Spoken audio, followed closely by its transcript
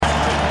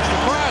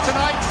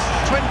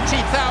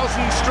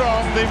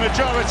strong, the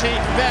majority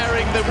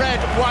bearing the red,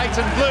 white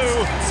and blue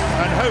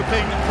and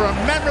hoping for a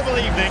memorable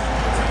evening.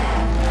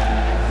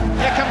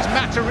 Here comes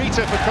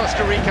Matarrita for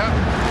Costa Rica,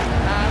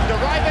 and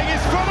arriving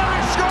is Fuller,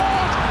 who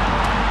scored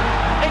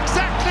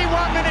exactly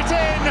 1 minute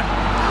in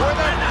with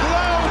a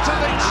blow to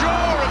the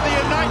jaw of the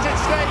United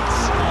States.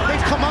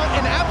 They've come out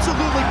and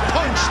absolutely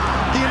punched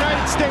the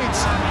United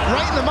States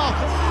right in the mouth.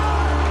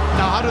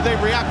 Now, how do they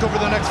react over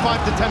the next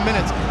 5 to 10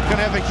 minutes? Going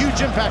to have a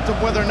huge impact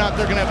on whether or not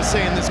they're going to have a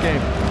say in this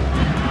game.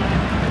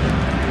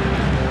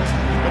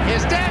 But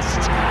here's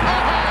Dest.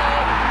 Oh!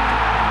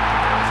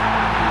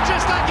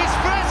 Just like his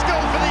first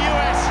goal for the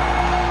US.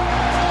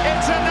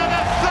 It's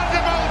another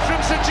thunderbolt from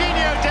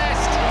Serginho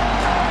Dest.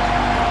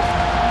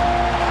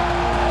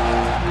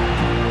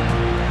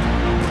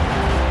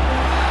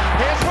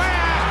 Here's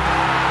Weah.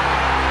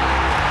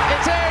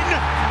 It's in.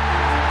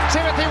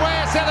 Timothy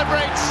Weah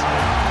celebrates.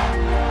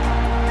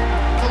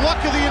 The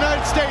luck of the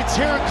United States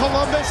here in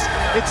Columbus.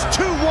 It's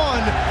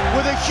 2-1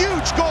 with a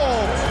huge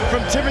goal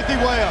from Timothy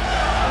Weah.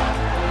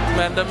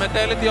 Man, the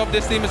mentality of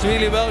this team is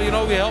really well. You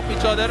know, we help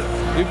each other.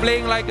 We're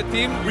playing like a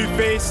team. We've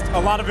faced a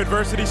lot of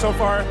adversity so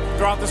far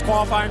throughout this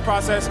qualifying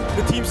process.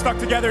 The team stuck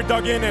together,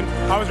 dug in, and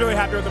I was really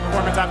happy with the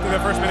performance after the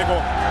first minute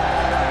goal.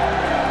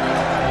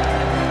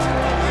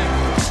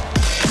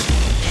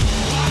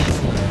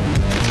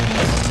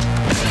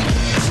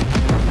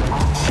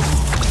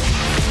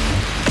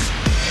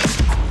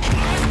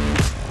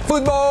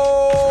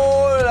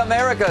 Futbol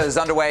Americas is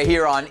underway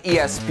here on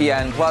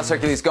ESPN Plus.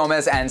 Herculez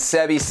Gomez and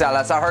Sebi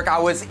Salazar. Herc, I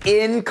was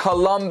in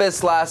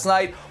Columbus last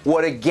night.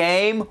 What a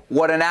game,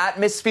 what an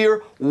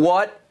atmosphere,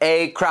 what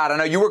a crowd. I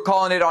know you were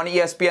calling it on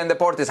ESPN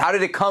Deportes. How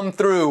did it come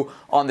through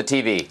on the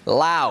TV?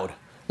 Loud.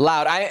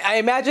 I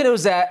imagine it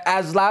was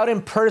as loud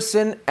in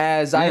person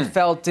as I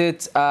felt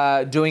it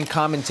doing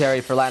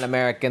commentary for Latin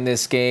America in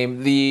this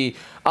game. The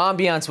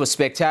ambiance was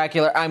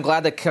spectacular. I'm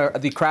glad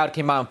the crowd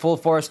came out in full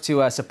force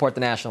to support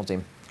the national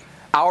team.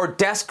 Our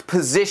desk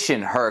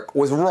position, Herc,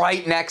 was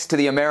right next to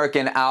the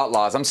American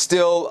Outlaws. I'm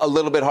still a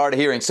little bit hard of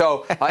hearing.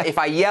 So if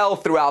I yell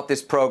throughout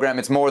this program,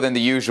 it's more than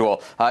the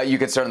usual. You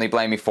can certainly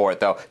blame me for it,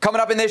 though. Coming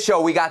up in this show,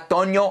 we got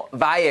Toño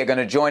Valle going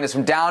to join us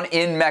from down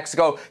in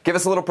Mexico. Give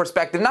us a little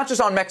perspective, not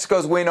just on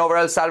Mexico's win over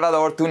El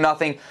Salvador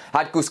 2-0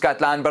 at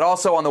Cuscatlán, but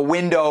also on the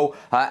window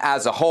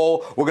as a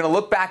whole. We're going to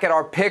look back at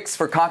our picks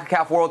for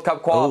CONCACAF World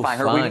Cup qualifying.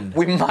 Fun.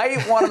 We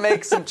might want to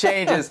make some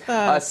changes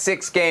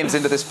 6 games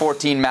into this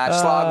 14-match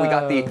slog. We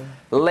got the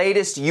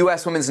latest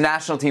U.S. women's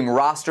national team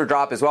roster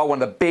drop as well.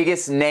 One of the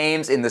biggest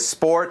names in the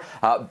sport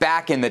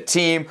back in the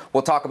team.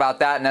 We'll talk about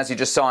that. And as you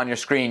just saw on your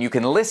screen, you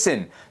can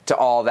listen to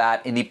all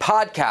that in the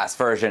podcast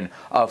version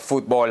of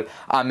Futbol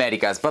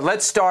Americas. But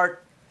let's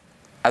start,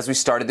 as we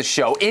started the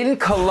show, in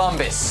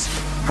Columbus.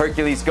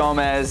 Herculez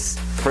Gomez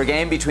for a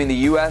game between the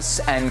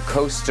U.S. and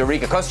Costa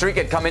Rica. Costa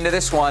Rica had come into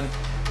this one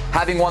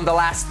having won the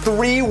last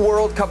 3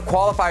 World Cup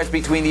qualifiers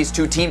between these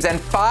two teams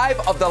and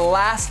 5 of the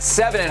last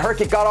 7. And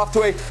Herc, it got off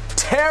to a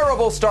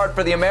terrible start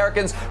for the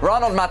Americans.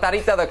 Ronald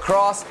Matarrita the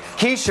cross,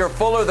 Keisha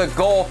Fuller the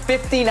goal.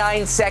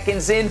 59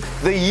 seconds in,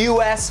 the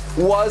U.S.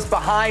 was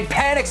behind.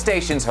 Panic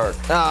stations, Herc.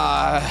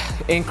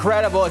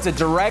 Incredible. It's a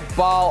direct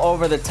ball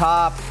over the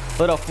top.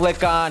 Little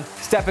flick on.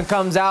 Steffen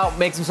comes out,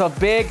 makes himself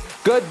big.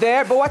 Good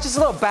there. But watch this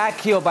little back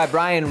heel by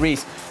Brian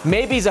Reese.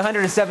 Maybe he's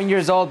 107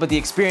 years old, but the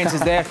experience is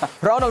there.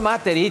 Ronald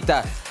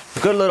Matarrita.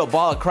 Good little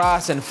ball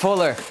across, and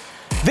Fuller.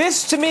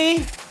 This, to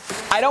me,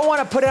 I don't want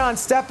to put it on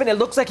Steffen. It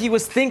looks like he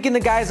was thinking the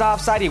guy's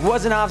offside. He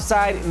wasn't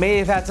offside. It may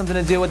have had something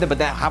to do with it, but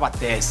then how about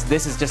this?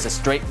 This is just a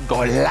straight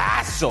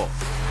golazo.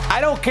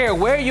 I don't care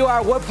where you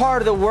are, what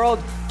part of the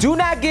world. Do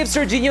not give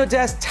Serginho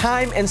Dest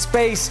time and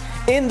space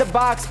in the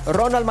box.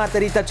 Ronald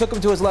Matarrita took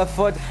him to his left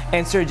foot,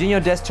 and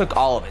Serginho Dest took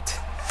all of it.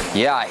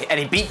 Yeah, and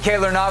he beat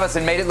Keylor Navas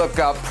and made it look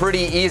pretty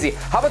easy.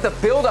 How about the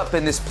build-up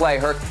in this play,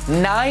 Herc?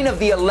 9 of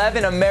the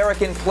 11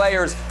 American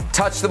players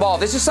touched the ball.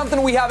 This is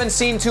something we haven't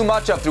seen too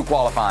much of through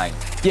qualifying.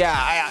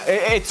 Yeah,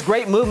 it's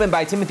great movement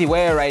by Timothy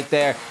Weah right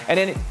there. And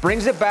then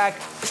brings it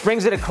back,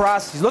 springs it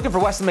across. He's looking for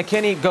Weston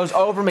McKennie, goes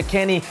over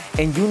McKennie,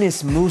 and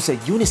Yunus Musa.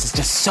 Yunus is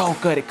just so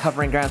good at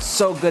covering ground,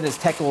 so good in his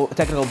technical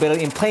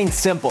ability and playing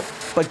simple.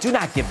 But do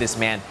not give this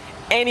man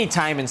any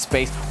time and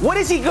space. What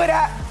is he good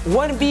at?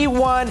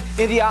 1v1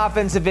 in the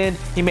offensive end.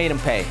 He made him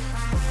pay.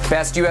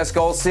 Best U.S.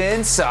 goal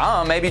since,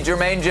 maybe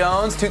Jermaine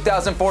Jones,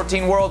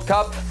 2014 World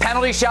Cup.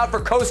 Penalty shot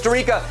for Costa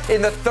Rica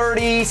in the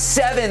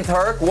 37th,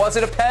 Herc. Was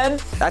it a pen?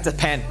 That's a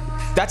pen.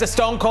 That's a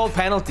stone-cold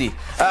penalty.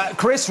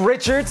 Chris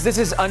Richards, this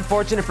is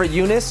unfortunate for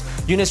Yunus.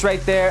 Yunus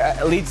right there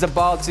leads the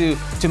ball to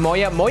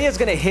Moya. Moya's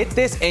going to hit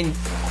this, and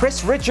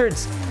Chris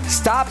Richards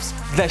stops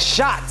the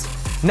shot.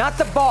 Not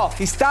the ball.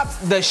 He stops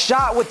the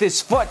shot with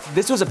his foot.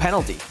 This was a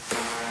penalty.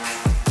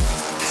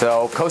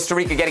 So Costa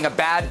Rica getting a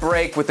bad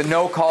break with the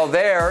no call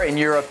there, in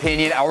your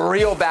opinion. A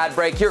real bad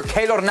break here.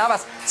 Keylor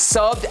Navas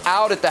subbed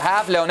out at the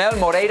half. Leonel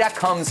Moreira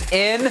comes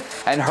in,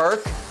 and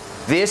Herc,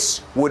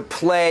 this would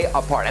play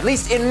a part. At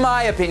least in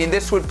my opinion,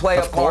 this would play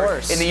a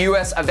part in the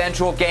U.S.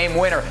 eventual game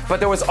winner. But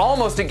there was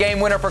almost a game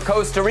winner for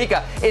Costa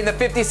Rica in the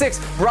 56th.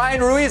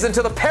 Brian Ruiz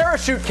until the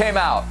parachute came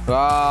out.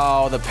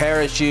 Oh, the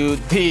parachute,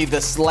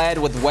 the sled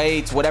with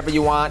weights, whatever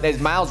you want. There's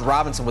Miles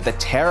Robinson with a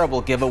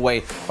terrible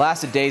giveaway.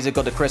 Lasted days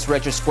ago to Chris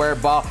Richards, square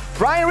ball.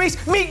 Brian Ruiz,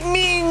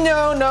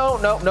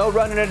 no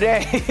running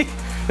today.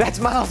 That's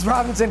Miles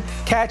Robinson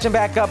catching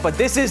back up. But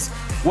this is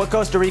what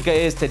Costa Rica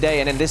is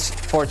today. And in this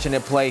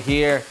fortunate play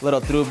here,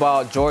 little through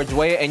ball, George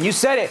Weah. And you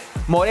said it,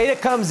 Moreira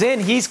comes in,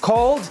 he's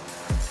cold,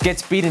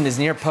 gets beat in his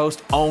near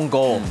post, own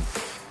goal.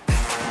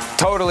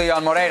 Totally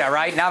on Moreira,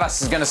 right?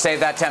 Navas is going to save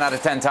that 10 out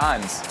of 10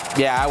 times.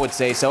 Yeah, I would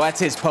say so. That's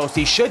his post.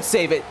 He should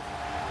save it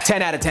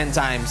 10 out of 10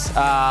 times.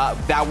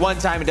 That one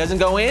time it doesn't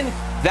go in,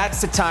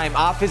 that's the time.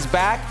 Off his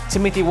back,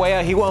 Timothy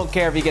Weah, he won't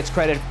care if he gets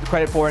credit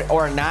for it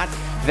or not.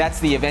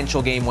 That's the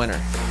eventual game winner.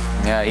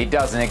 Yeah, he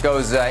doesn't. It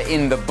goes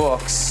in the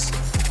books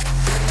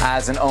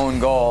as an own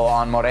goal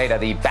on Moreira,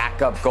 the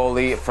backup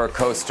goalie for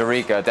Costa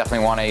Rica.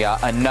 Definitely want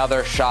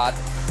another shot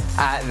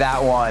at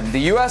that one. The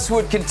U.S.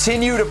 would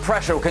continue to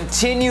pressure, would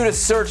continue to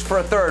search for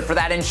a third, for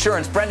that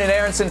insurance. Brendan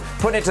Aronson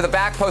putting it to the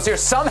back post here.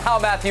 Somehow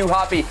Matthew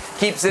Hoppe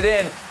keeps it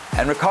in.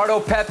 And Ricardo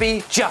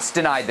Pepi just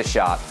denied the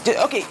shot.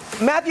 Okay,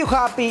 Matthew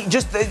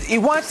Hoppe he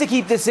wants to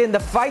keep this in, the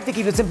fight to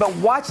keep this in, but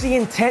watch the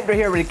intent right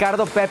here,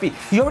 Ricardo Pepi.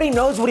 He already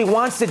knows what he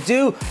wants to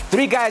do.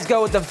 Three guys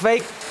go with the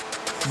fake.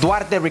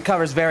 Duarte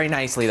recovers very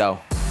nicely, though.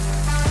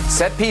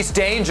 Set piece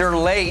danger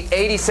late,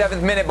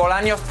 87th minute.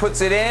 Bolaños puts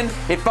it in.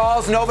 It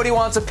falls. Nobody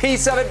wants a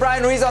piece of it.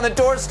 Brian Ruiz on the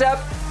doorstep.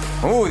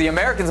 Ooh, the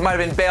Americans might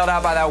have been bailed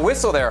out by that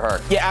whistle there,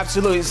 Herc. Yeah,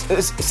 absolutely.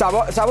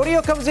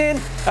 Saborio comes in,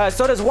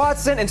 so does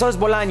Watson, and so does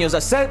Bolaños.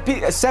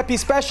 A set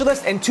piece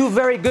specialist and two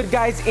very good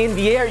guys in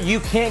the air. You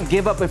can't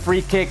give up a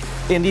free kick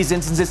in these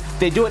instances.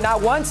 They do it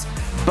not once,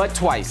 but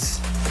twice.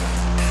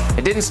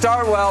 It didn't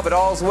start well, but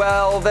all's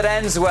well that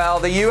ends well.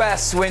 The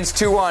U.S. wins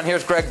 2-1.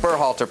 Here's Gregg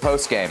Berhalter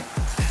postgame.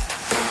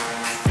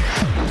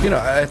 You know,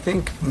 I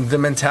think the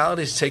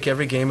mentality is take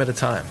every game at a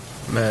time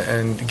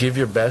and give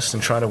your best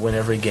and try to win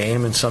every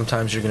game. And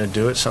sometimes you're going to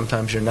do it,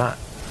 sometimes you're not.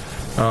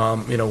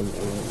 You know,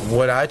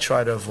 what I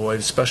try to avoid,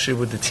 especially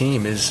with the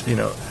team, is,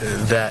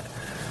 that,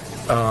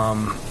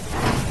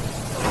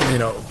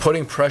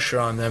 putting pressure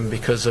on them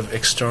because of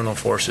external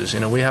forces.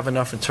 You know, we have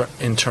enough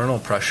internal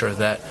pressure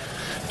that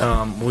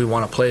we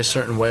want to play a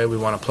certain way, we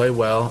want to play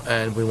well,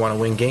 and we want to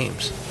win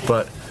games.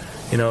 But,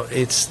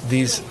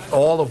 it's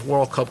all of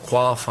World Cup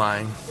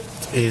qualifying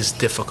is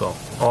difficult.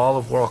 All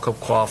of World Cup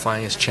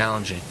qualifying is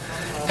challenging.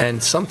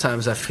 And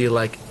sometimes I feel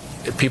like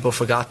people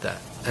forgot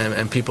that.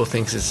 And people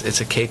think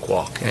it's a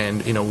cakewalk.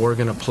 And, we're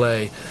going to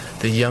play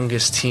the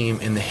youngest team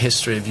in the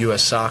history of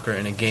U.S. soccer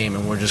in a game,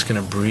 and we're just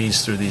going to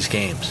breeze through these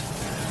games.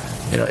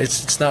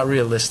 It's not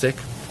realistic.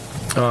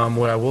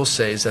 What I will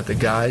say is that the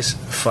guys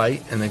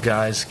fight and the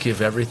guys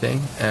give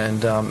everything,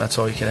 and that's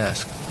all you can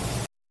ask.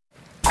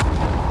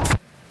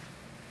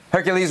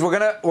 Hercules, we're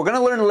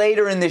gonna learn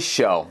later in this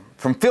show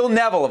from Phil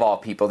Neville, of all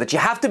people, that you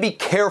have to be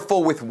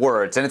careful with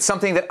words. And it's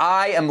something that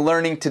I am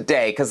learning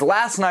today, because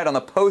last night on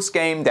the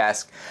post-game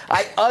desk,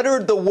 I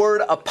uttered the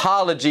word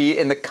apology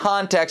in the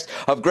context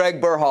of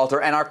Gregg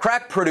Berhalter, and our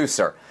crack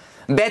producer,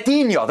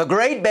 Betinho, the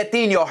great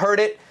Betinho, heard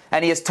it,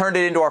 and he has turned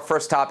it into our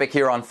first topic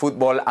here on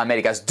Futbol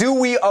Americas. Do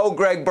we owe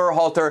Gregg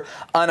Berhalter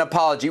an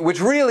apology?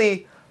 Which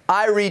really,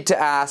 I read to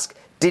ask,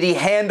 did he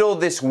handle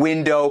this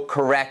window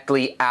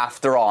correctly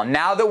after all?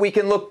 Now that we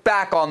can look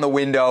back on the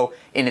window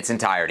in its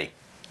entirety.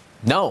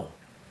 No,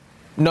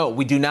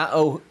 we do not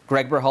owe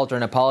Gregg Berhalter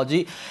an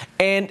apology,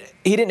 and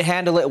he didn't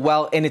handle it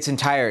well in its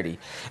entirety.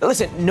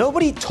 Listen,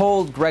 nobody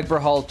told Gregg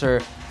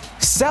Berhalter,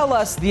 sell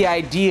us the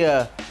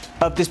idea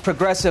of this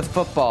progressive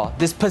football,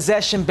 this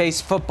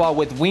possession-based football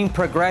with wing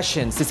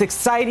progressions, this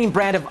exciting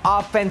brand of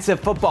offensive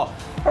football.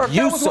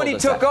 That was when he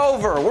took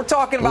over. We're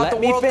talking about the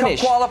World Cup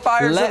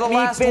qualifiers of the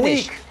last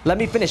week. Let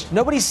me finish.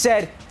 Nobody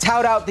said,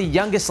 tout out the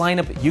youngest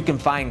lineup you can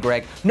find,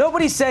 Greg.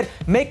 Nobody said,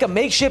 make a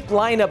makeshift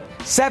lineup,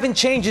 7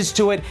 changes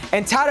to it,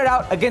 and tout it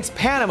out against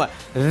Panama.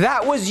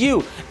 That was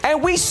you.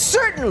 And we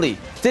certainly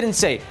didn't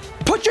say,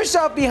 put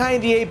yourself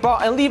behind the 8 ball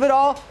and leave it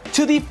all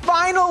to the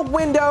final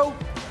window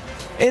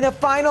in a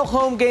final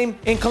home game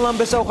in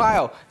Columbus,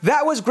 Ohio.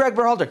 That was Gregg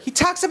Berhalter. He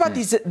talks about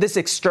this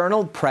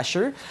external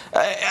pressure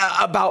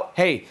about,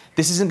 hey,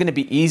 this isn't going to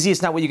be easy.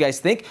 It's not what you guys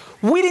think.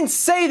 We didn't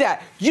say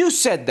that. You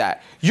said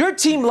that. Your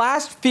team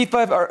last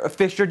FIFA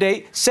fixture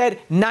date said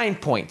 9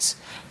 points.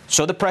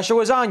 So the pressure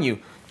was on you.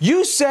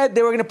 You said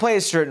they were going to play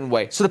a certain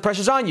way, so the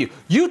pressure's on you.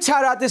 You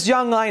tout out this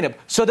young lineup,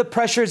 so the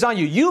pressure is on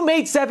you. You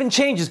made 7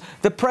 changes.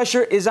 The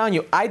pressure is on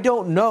you. I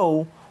don't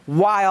know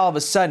why all of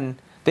a sudden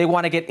they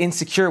want to get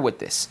insecure with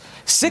this.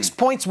 6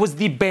 points was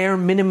the bare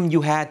minimum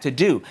you had to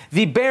do.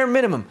 The bare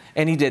minimum,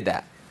 and he did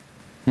that.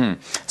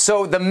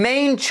 So the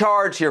main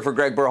charge here for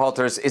Gregg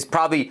Berhalter is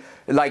probably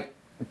like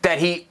that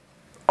he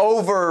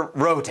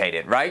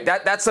over-rotated, right?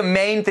 That's the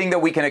main thing that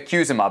we can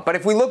accuse him of. But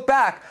if we look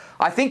back,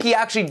 I think he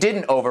actually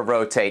didn't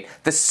over-rotate.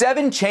 The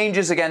 7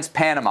 changes against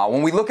Panama,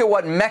 when we look at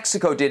what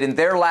Mexico did in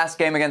their last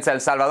game against El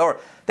Salvador,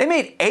 they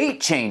made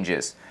 8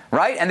 changes,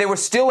 right? And they were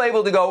still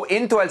able to go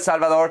into El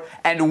Salvador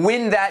and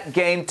win that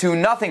game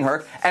 2-0,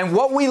 Herc. And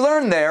what we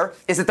learned there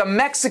is that the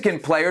Mexican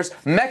players,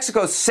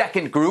 Mexico's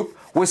second group,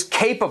 was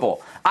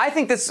capable. I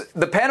think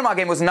the Panama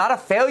game was not a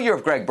failure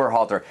of Gregg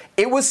Berhalter.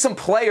 It was some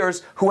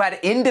players who had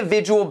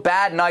individual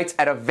bad nights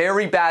at a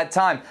very bad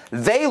time.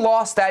 They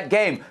lost that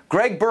game.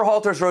 Gregg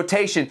Berhalter's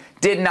rotation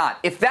did not.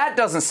 If that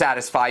doesn't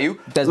satisfy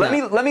you, let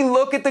me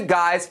look at the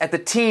guys, at the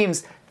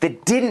teams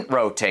that didn't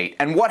rotate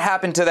and what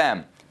happened to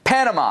them.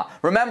 Panama.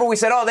 Remember we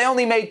said, they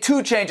only made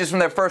 2 changes from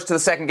their first to the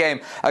second game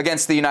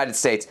against the United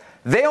States.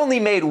 They only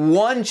made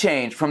 1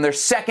 change from their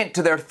second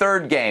to their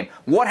third game.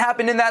 What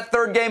happened in that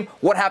third game?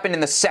 What happened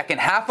in the second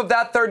half of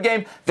that third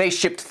game? They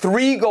shipped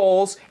 3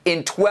 goals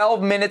in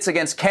 12 minutes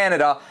against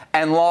Canada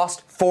and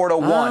lost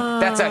 4-1.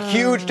 That's a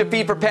huge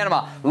defeat for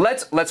Panama.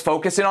 Let's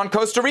focus in on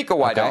Costa Rica,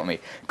 why don't we?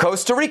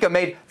 Costa Rica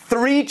made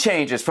 3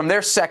 changes from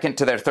their second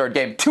to their third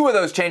game. 2 of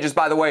those changes,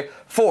 by the way,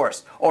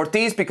 forced.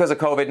 Ortiz because of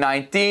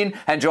COVID-19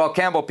 and Joel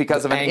Campbell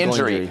because of an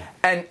injury.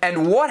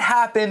 And what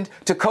happened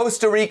to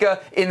Costa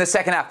Rica in the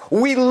second half?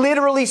 We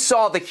literally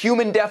saw the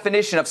human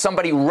definition of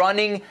somebody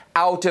running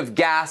out of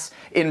gas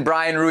in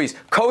Brian Ruiz.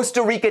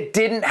 Costa Rica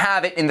didn't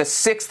have it in the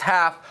 6th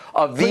half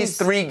of these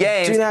 3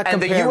 games,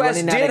 and the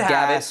U.S. did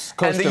have it,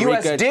 and the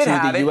U.S. did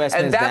have it,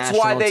 and that's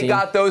why they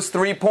got those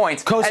 3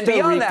 points. Costa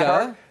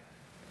Rica.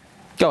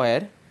 Go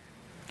ahead.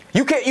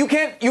 You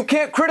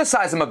can't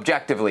criticize them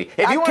objectively.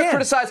 If you want to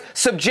criticize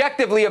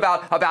subjectively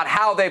about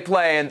how they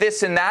play and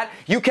this and that,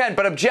 you can.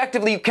 But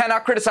objectively, you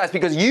cannot criticize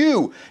because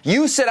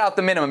you set out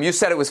the minimum. You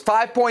said it was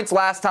 5 points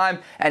last time,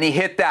 and he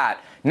hit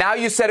that. Now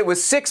you said it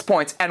was 6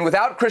 points, and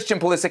without Christian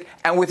Pulisic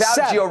and without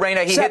Gio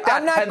Reyna, he hit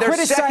that. I'm not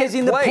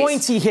criticizing the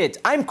points he hit.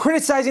 I'm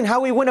criticizing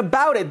how he went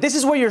about it. This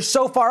is where you're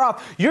so far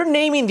off. You're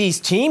naming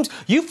these teams.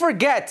 You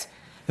forget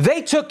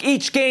they took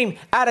each game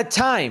at a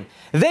time.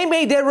 They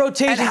made their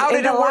rotations and how did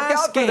in the it work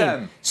last out game. For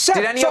them? So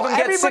did any of them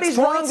get 6 points? Everybody's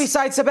wrong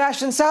besides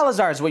Sebastian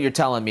Salazar is what you're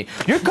telling me.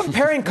 You're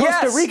comparing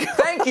Costa Rica.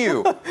 Thank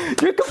you.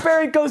 You're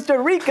comparing Costa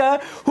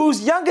Rica,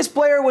 whose youngest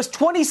player was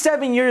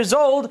 27 years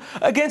old,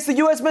 against the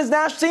U.S. men's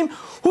national team,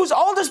 whose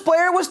oldest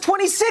player was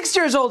 26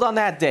 years old on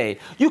that day.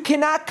 You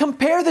cannot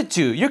compare the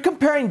two. You're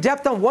comparing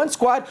depth on one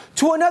squad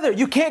to another.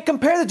 You can't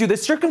compare the two. The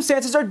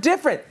circumstances are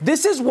different.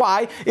 This is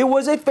why it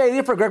was a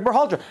failure for Gregg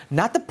Berhalter.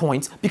 Not the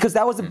points, because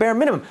that was the bare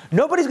minimum.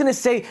 Nobody's going to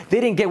say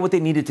they didn't get what they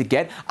needed to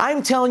get.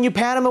 I'm telling you,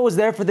 Panama was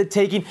there for the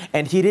taking,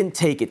 and he didn't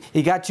take it.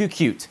 He got too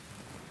cute.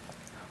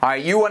 All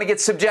right, you want to get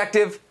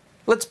subjective?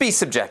 Let's be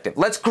subjective.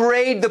 Let's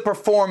grade the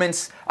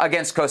performance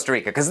against Costa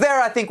Rica, because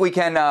there I think we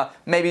can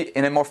maybe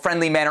in a more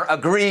friendly manner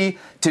agree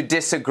to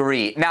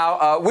disagree.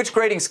 Now, which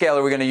grading scale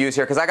are we going to use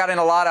here? Because I got in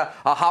a lot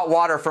of hot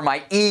water for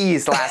my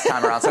E's last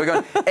time around. So we're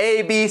going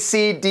A, B,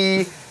 C,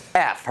 D,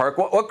 F. Herc,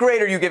 what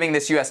grade are you giving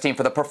this U.S. team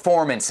for the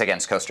performance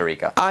against Costa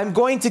Rica? I'm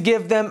going to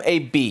give them a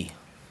B.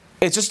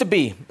 It's just a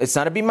B. It's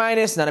not a B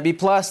minus, not a B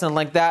plus, nothing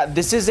like that.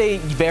 This is a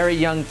very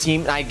young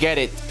team. I get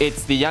it.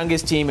 It's the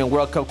youngest team in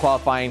World Cup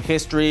qualifying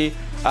history.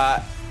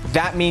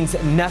 That means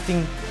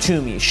nothing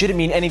to me. It shouldn't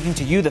mean anything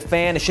to you, the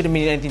fan. It shouldn't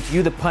mean anything to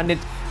you, the pundit.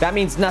 That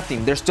means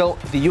nothing. They're still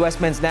the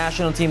U.S. men's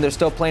national team. They're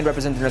still playing,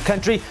 representing their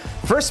country.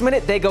 First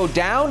minute, they go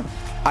down.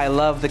 I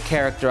love the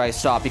character I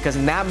saw, because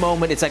in that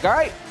moment, it's like, all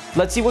right,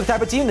 let's see what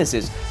type of team this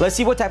is. Let's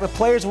see what type of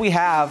players we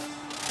have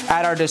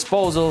at our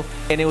disposal,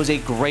 and it was a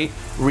great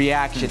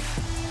reaction.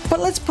 But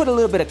let's put a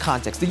little bit of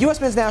context. The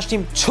U.S. men's national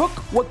team took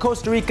what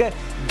Costa Rica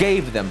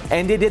gave them,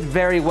 and they did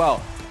very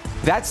well.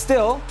 That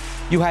still,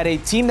 you had a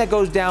team that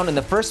goes down in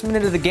the first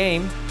minute of the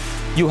game.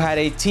 You had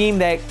a team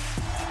that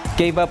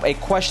gave up a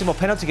questionable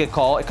penalty kick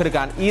call. It could have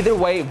gone either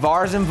way.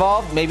 VAR's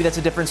involved. Maybe that's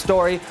a different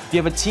story.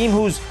 You have a team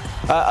whose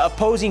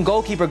opposing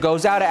goalkeeper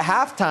goes out at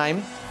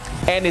halftime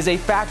and is a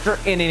factor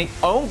in an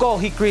own goal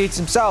he creates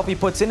himself. He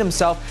puts in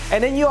himself.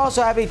 And then you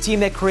also have a team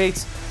that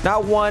creates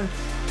not one,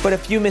 but a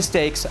few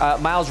mistakes.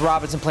 Miles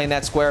Robinson playing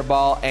that square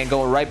ball and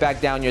going right back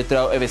down your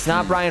throat. If it's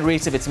not Brian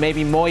Reese, if it's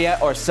maybe Moya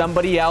or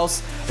somebody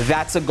else,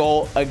 that's a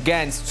goal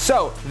against.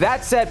 So,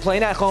 that said,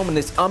 playing at home in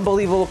this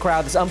unbelievable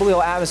crowd, this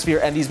unbelievable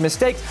atmosphere, and these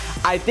mistakes,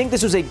 I think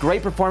this was a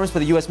great performance for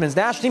the U.S. men's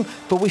national team,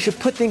 but we should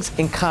put things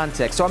in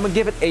context. So I'm going to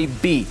give it a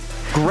B.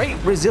 Great,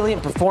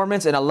 resilient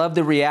performance, and I love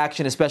the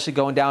reaction, especially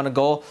going down a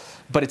goal,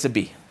 but it's a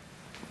B.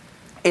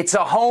 It's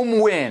a home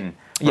win.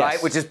 Right,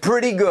 Yes. which is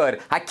pretty good.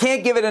 I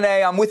can't give it an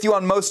A. I'm with you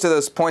on most of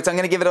those points. I'm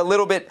going to give it a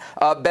little bit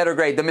better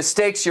grade. The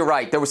mistakes, you're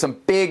right. There were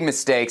some big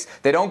mistakes.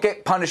 They don't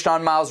get punished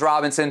on Miles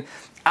Robinson.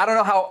 I don't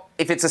know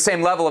if it's the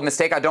same level of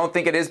mistake. I don't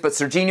think it is. But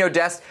Serginho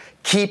Dest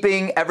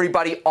keeping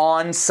everybody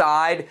on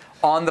side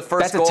on the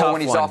first goal when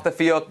he's off the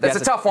field. That's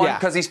a tough one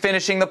because he's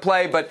finishing the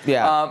play. But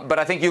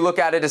I think you look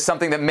at it as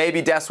something that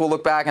maybe Dest will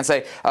look back and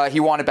say he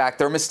wanted back.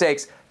 There are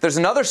mistakes. there's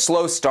another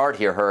slow start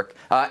here, Herc,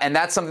 and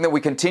that's something that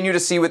we continue to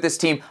see with this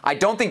team. I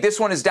don't think this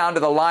one is down to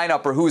the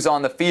lineup or who's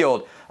on the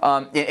field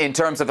in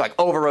terms of like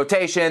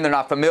over-rotation. They're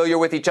not familiar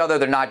with each other.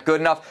 They're not good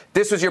enough.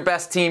 This was your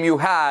best team you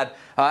had,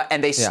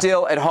 and they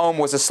still at home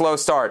was a slow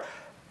start.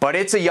 But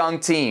it's a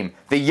young team,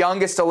 the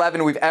youngest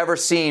 11 we've ever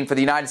seen for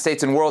the United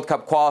States in World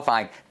Cup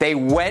qualifying. They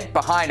went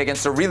behind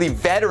against a really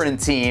veteran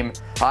team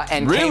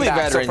and really came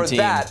back. Veteran so for team.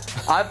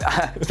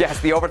 that,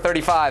 yes, the over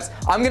 35s.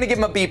 I'm going to give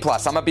them a B+. I'm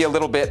going to be a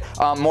little bit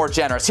more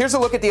generous. Here's a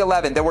look at the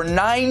 11. There were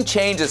 9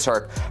 changes,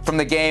 Herc, from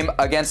the game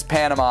against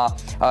Panama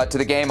to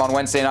the game on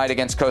Wednesday night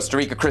against Costa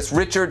Rica. Chris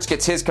Richards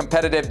gets his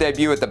competitive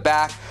debut at the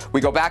back. We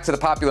go back to the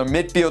popular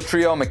midfield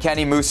trio,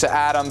 McKennie, Musa,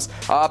 Adams.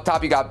 Up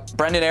top, you got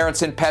Brendan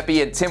Aronson,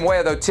 Pepe, and Tim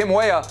Weah, though Tim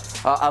Weah,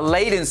 a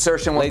late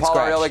insertion when Paul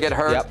Arriola get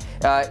hurt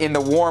in the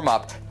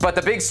warm-up. But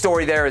the big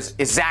story there is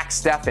Zach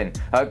Steffen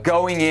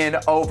going in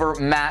over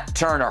Matt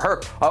Turner.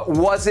 Herc,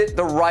 was it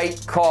the right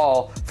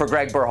call for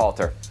Gregg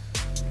Berhalter?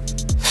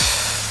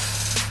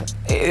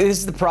 This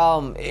is the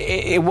problem.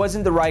 It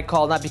wasn't the right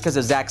call, not because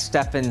of Zach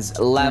Steffen's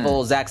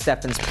level, Zach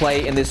Steffen's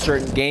play in this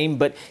certain game,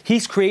 but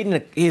he's creating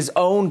his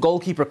own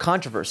goalkeeper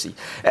controversy.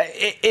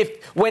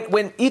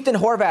 When Ethan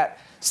Horvath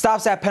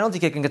stops that penalty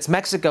kick against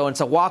Mexico, and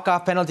it's a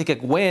walk-off penalty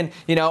kick win,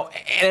 and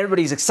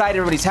everybody's excited,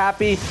 everybody's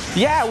happy.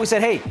 Yeah, we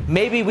said, hey,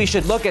 maybe we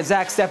should look at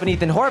Zach Steffen,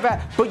 Ethan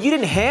Horvath, but you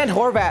didn't hand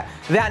Horvath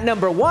that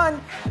number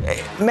 1.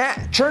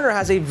 Matt Turner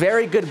has a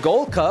very good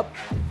Gold Cup.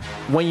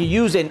 When you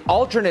use an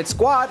alternate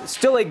squad,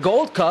 still a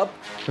Gold Cup,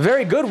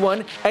 very good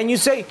one, and you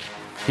say,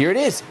 here it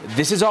is.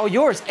 This is all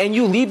yours. And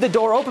you leave the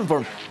door open for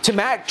him. To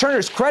Matt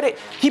Turner's credit,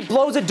 he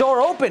blows the door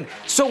open.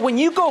 So when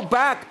you go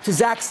back to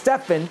Zach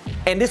Steffen,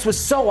 and this was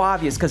so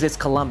obvious because it's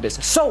Columbus,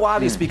 so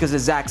obvious because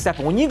it's Zach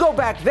Steffen. When you go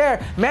back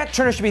there, Matt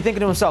Turner should be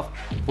thinking to himself,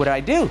 what did I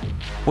do?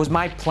 Was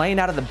my playing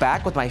out of the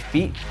back with my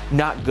feet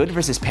not good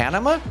versus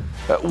Panama?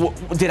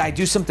 Did I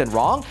do something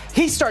wrong?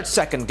 He starts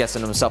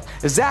second-guessing himself.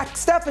 Zach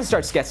Steffen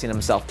starts guessing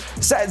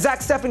himself. Zach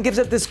Steffen gives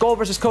up this goal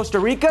versus Costa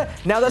Rica.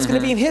 Now that's going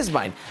to be in his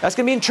mind. That's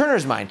going to be in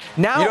Turner's mind.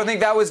 Now, you don't think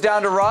that was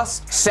down to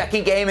rust?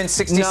 Second game in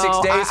 66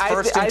 days,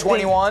 first in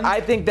 21?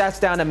 I think that's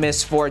down to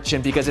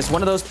misfortune because it's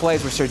one of those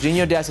plays where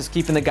Sergiño Dest is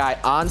keeping the guy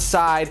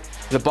onside.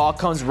 The ball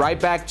comes right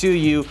back to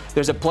you.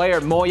 There's a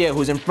player, Moya,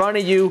 who's in front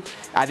of you.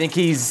 I think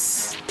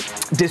he's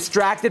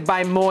distracted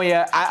by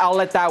Moya. I'll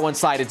let that one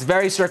slide. It's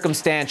very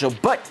circumstantial.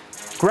 But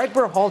Gregg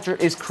Berhalter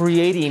is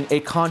creating a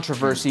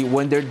controversy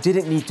when there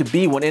didn't need to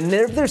be one. And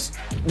if there's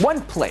one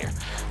player,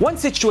 one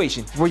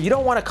situation where you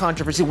don't want a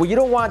controversy, where you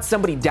don't want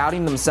somebody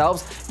doubting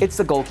themselves, it's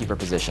the goalkeeper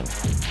position.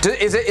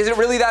 Is it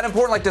really that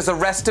important? Like, does the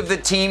rest of the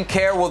team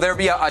care? Will there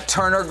be a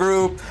Turner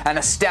group and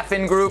a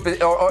Steffen group?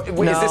 Or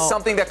is this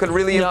something that could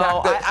really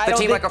impact the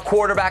team, like a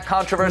quarterback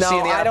controversy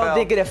in the NFL? I don't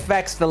think it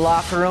affects the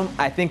locker room.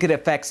 I think it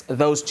affects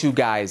those two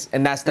guys.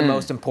 And that's the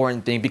most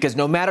important thing. Because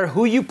no matter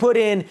who you put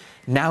in,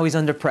 now he's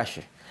under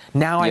pressure.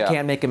 Now I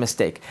can't make a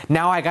mistake.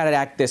 Now I got to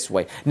act this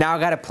way. Now I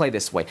got to play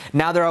this way.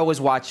 Now they're always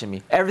watching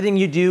me. Everything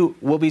you do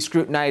will be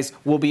scrutinized,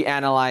 will be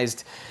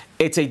analyzed.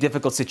 It's a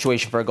difficult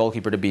situation for a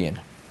goalkeeper to be in.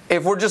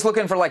 If we're just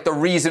looking for like the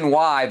reason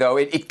why, though,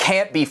 it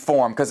can't be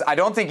form, because I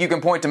don't think you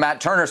can point to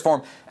Matt Turner's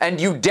form, and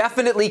you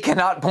definitely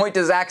cannot point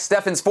to Zach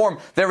Steffen's form.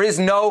 There is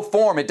no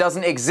form. It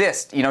doesn't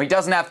exist. He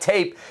doesn't have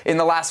tape in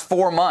the last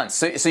 4 months.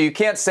 So you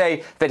can't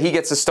say that he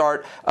gets a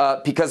start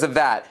because of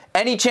that.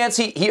 Any chance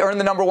he earned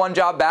the number 1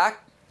 job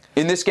back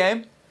in this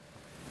game?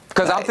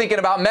 Because I'm thinking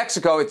about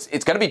Mexico. It's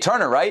going to be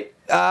Turner, right?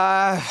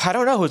 I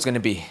don't know who it's going to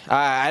be.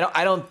 I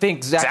don't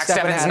think Zach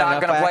Steffen's not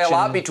going to play a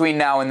lot between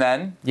now and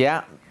then.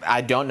 Yeah,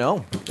 I don't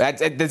know.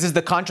 This is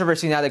the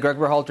controversy now that Gregg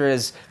Berhalter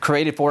has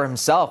created for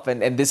himself,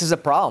 and this is a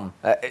problem.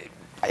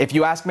 If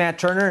you ask Matt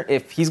Turner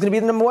if he's going to be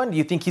the number 1, do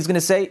you think he's going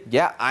to say,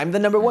 yeah, I'm the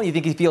number 1? You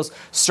think he feels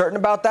certain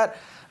about that?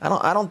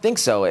 I don't think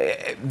so.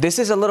 This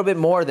is a little bit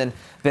more than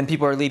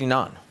people are leading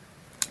on.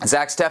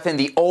 Zach Steffen,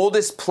 the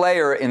oldest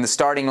player in the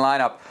starting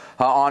lineup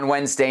on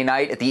Wednesday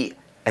night at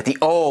the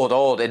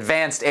old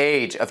advanced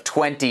age of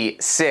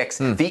 26.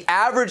 The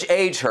average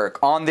age, Herc,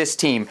 on this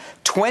team,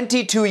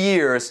 22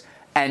 years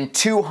and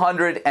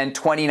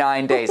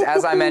 229 days.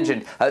 As I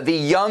mentioned, the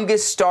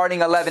youngest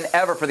starting 11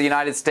 ever for the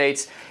United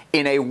States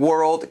in a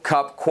World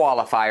Cup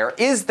qualifier.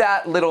 Is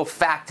that little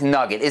fact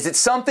nugget? Is it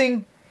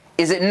something?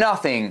 Is it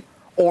nothing?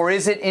 Or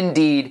is it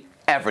indeed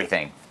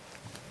everything?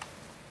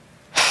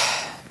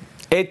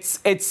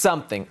 It's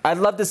something. I'd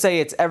love to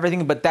say it's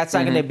everything, but that's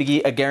not going to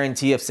be a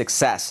guarantee of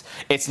success.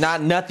 It's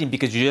not nothing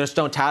because you just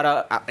don't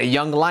tout a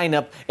young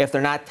lineup if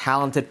they're not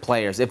talented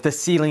players, if the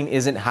ceiling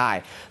isn't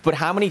high. But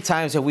how many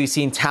times have we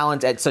seen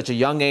talent at such a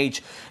young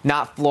age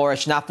not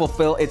flourish, not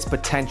fulfill its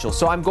potential?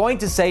 So I'm going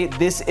to say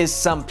this is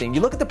something.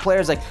 You look at the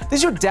players like,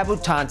 these are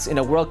debutants in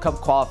a World Cup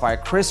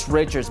qualifier. Chris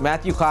Richards,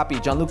 Matthew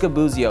Hoppe, Gianluca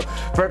Buzio.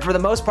 For the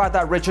most part, I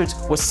thought Richards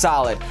was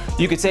solid.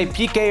 You could say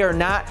PK or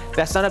not.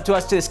 That's not up to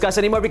us to discuss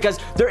anymore because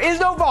there is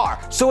no VAR,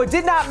 so it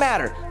did not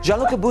matter.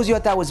 Gianluca Buzio, I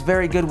thought, was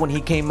very good when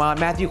he came on.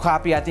 Matthew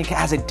Coppy, I think,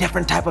 has a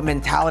different type of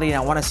mentality, and I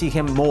want to see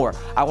him more.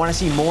 I want to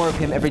see more of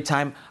him every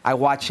time I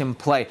watch him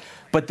play.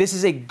 But this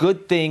is a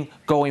good thing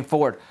going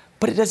forward.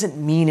 But it doesn't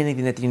mean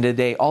anything at the end of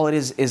the day. All it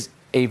is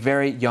a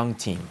very young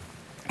team.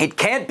 It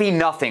can't be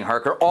nothing,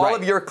 Herker. All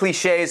of your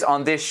cliches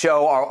on this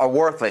show are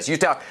worthless. You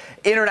talk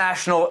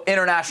international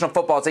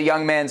football, it's a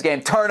young man's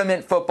game.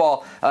 Tournament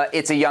football,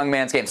 it's a young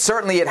man's game.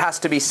 Certainly it has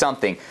to be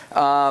something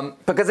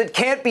because it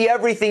can't be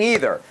everything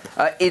either.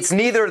 It's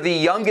neither the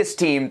youngest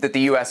team that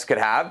the U.S. could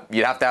have.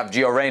 You'd have to have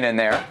Gio Reyna in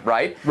there,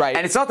 right? Right.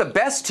 And it's not the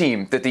best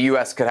team that the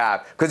U.S. could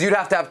have because you'd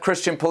have to have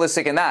Christian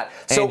Pulisic in that.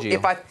 So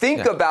if I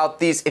think about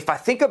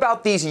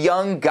these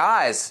young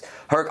guys,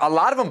 Herc, a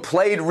lot of them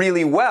played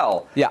really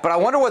well. Yeah. But I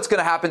wonder what's going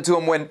to happen to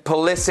them when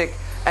Pulisic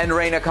and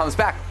Reyna comes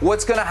back.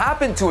 What's going to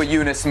happen to a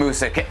Yunus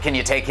Musa? Can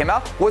you take him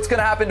out? What's going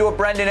to happen to a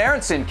Brendan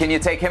Aronson? Can you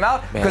take him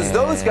out? Because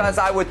those guys,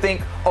 I would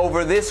think,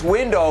 over this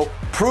window,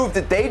 prove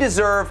that they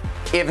deserve,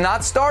 if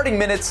not starting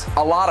minutes,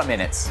 a lot of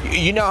minutes.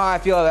 You know how I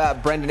feel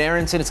about Brendan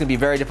Aronson. It's going to be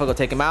very difficult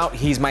to take him out.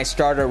 He's my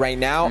starter right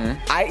now.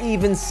 Mm-hmm. I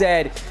even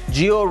said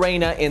Gio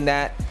Reyna in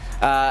that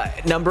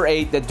number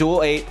 8, the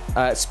dual 8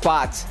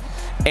 spot,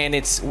 and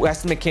it's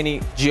Weston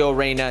McKennie, Gio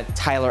Reyna,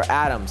 Tyler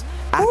Adams.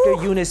 After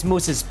Yunus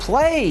Musa's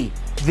play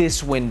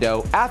this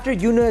window,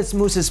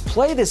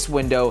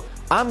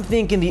 I'm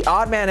thinking the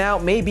odd man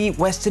out may be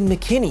Weston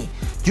McKennie.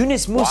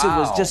 Yunus Musa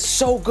was just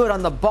so good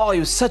on the ball. He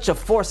was such a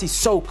force. He's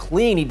so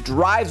clean. He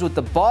drives with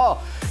the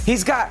ball.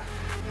 He's got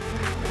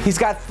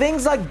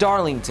things like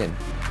Darlington,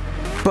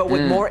 but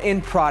with more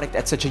end product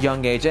at such a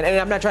young age. And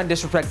I'm not trying to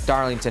disrespect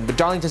Darlington, but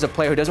Darlington's a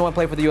player who doesn't want to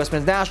play for the U.S.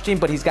 men's national team,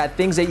 but he's got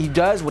things that he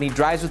does when he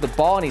drives with the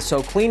ball, and he's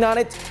so clean on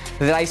it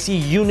that I see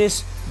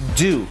Yunus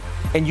do.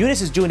 And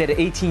Yunus is doing it at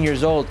 18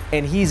 years old,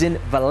 and he's in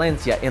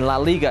Valencia, in La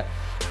Liga.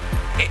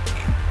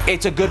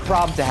 It's a good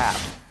problem to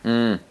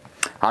have.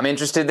 I'm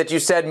interested that you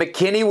said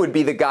McKennie would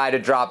be the guy to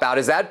drop out.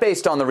 Is that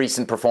based on the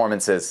recent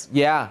performances?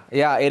 Yeah,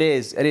 it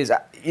is.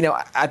 You know,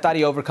 I thought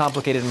he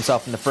overcomplicated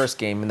himself in the first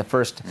game,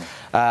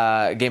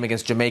 game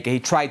against Jamaica. He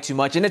tried too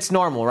much, and it's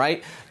normal,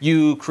 right?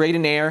 You create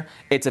an error.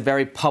 It's a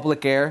very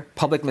public error,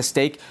 public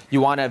mistake.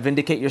 You want to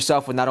vindicate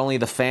yourself with not only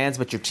the fans,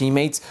 but your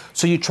teammates,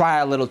 so you try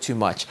a little too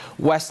much.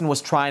 Weston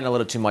was trying a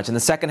little too much. In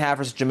the second half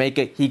versus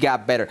Jamaica, he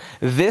got better.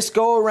 This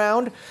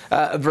go-around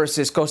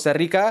versus Costa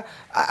Rica,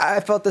 I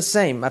felt the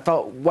same. I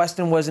felt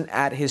Weston wasn't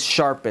at his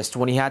sharpest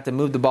when he had to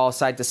move the ball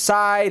side to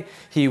side.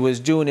 He was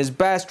doing his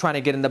best, trying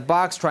to get in the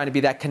box, trying to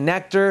be that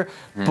connector.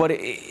 But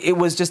it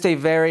was just a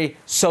very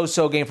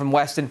so-so game from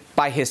Weston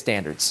by his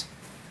standards.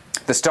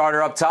 The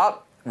starter up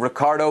top,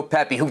 Ricardo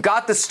Pepi, who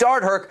got the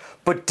start, Herc,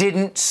 but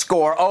didn't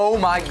score. Oh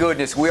my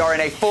goodness, we are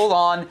in a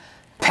full-on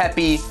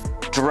Pepi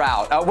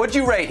drought. What'd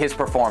you rate his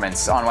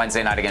performance on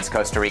Wednesday night against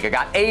Costa Rica?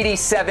 Got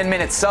 87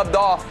 minutes subbed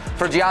off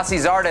for Giassi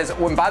Zardes.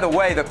 When, by the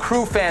way, the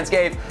crew fans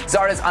gave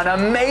Zardes an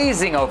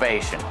amazing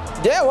ovation.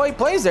 Yeah, well, he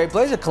plays there. He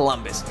plays at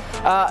Columbus.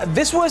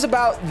 This was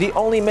about the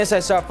only miss I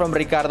saw from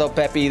Ricardo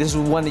Pepi. This is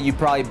one that you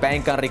probably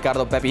bank on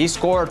Ricardo Pepi. He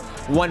scored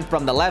one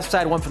from the left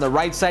side, one from the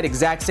right side,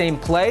 exact same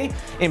play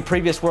in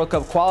previous World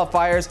Cup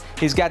qualifiers.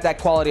 He's got that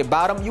quality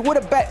about him. You would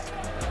have bet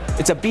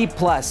it's a B+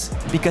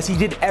 because he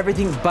did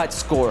everything but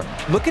score.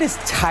 Look at his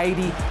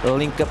tidy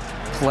link-up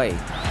play.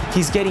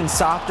 He's getting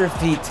softer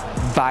feet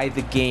by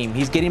the game.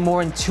 He's getting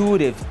more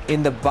intuitive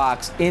in the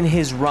box, in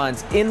his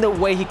runs, in the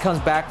way he comes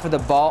back for the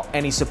ball,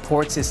 and he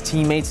supports his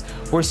teammates.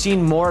 We're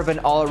seeing more of an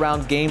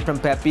all-around game from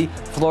Pepi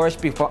flourish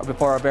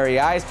before our very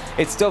eyes.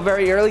 It's still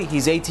very early.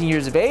 He's 18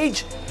 years of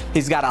age.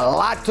 He's got a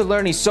lot to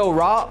learn. He's so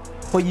raw,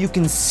 but you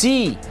can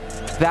see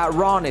that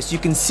rawness. You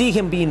can see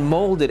him being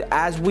molded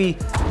as we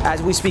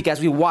speak,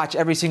 as we watch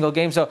every single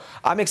game. So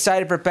I'm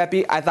excited for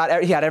Pepi. I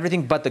thought he had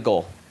everything but the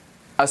goal.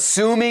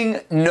 Assuming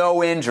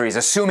no injuries,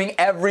 assuming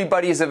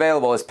everybody is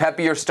available, is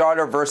Pepi your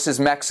starter versus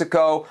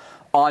Mexico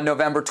on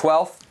November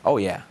 12th? Oh,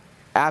 yeah.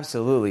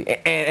 Absolutely.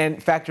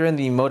 And factor in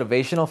the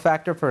motivational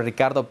factor for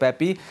Ricardo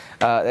Pepi.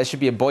 That should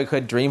be a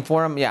boyhood dream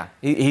for him. Yeah,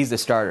 he's the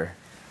starter.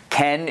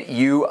 Can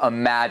you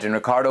imagine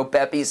Ricardo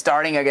Pepi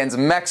starting against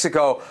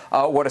Mexico?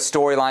 What a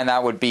storyline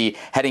that would be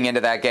heading into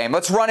that game.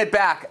 Let's run it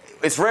back.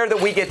 It's rare that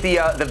we get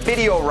the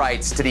video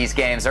rights to these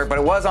games, but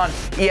it was on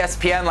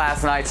ESPN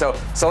last night, so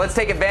let's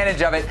take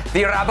advantage of it.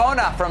 The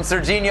Rabona from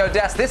Serginho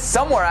Dest. This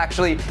somewhere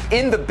actually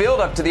in the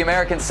build-up to the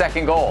American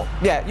second goal.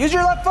 Yeah, use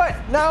your left foot.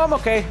 No, I'm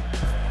okay.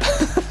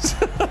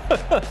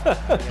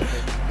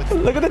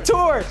 Look at the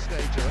tour.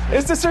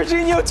 It's the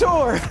Serginho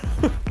tour.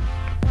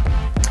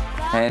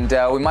 And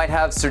we might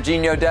have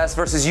Serginho Dest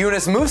versus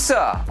Yunus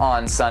Musa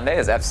on Sunday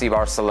as FC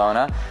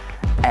Barcelona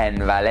and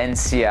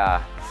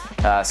Valencia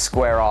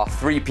square off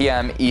 3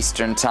 p.m.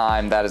 Eastern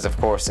Time. That is, of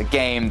course, a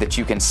game that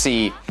you can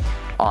see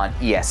on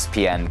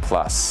ESPN+.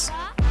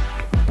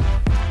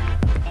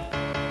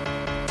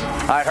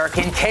 All right, Herc,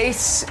 in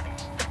case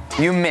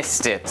You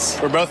missed it.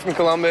 We're both from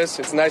Columbus.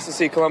 It's nice to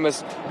see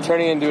Columbus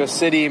turning into a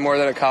city more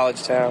than a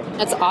college town.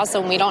 It's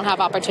awesome. We don't have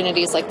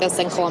opportunities like this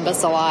in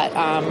Columbus a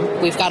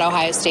lot. We've got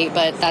Ohio State,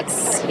 but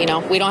that's, we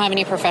don't have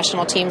any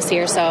professional teams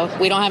here, so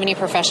we don't have any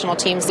professional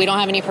teams. We don't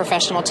have any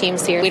professional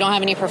teams here. We don't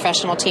have any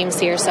professional teams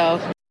here,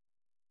 so.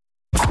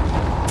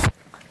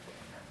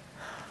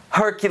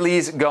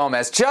 Herculez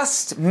Gomez.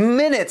 Just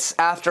minutes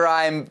after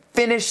I'm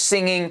finished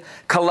singing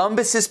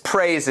Columbus's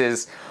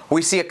praises,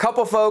 we see a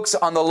couple folks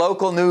on the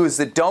local news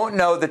that don't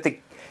know that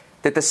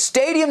the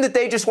stadium that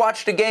they just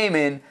watched a game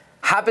in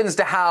happens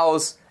to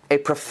house a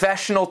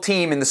professional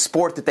team in the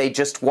sport that they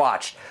just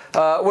watched.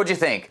 What'd you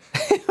think?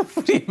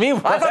 What do you mean?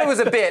 I thought it was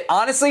a bit.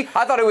 Honestly,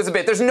 I thought it was a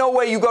bit. There's no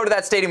way you go to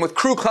that stadium with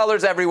Crew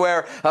colors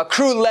everywhere,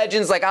 Crew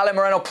legends like Ale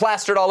Moreno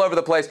plastered all over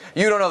the place.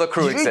 You don't know the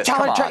Crew exists.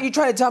 Come on. You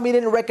trying to tell me you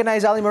didn't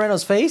recognize Ali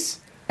Moreno's face?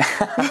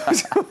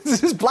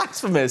 This is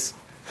blasphemous.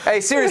 Hey,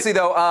 seriously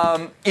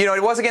though,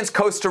 it was against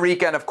Costa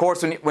Rica, and of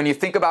course, when you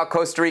think about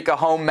Costa Rica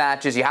home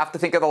matches, you have to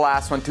think of the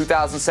last one,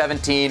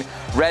 2017,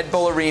 Red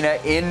Bull Arena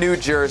in New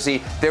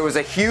Jersey. There was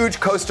a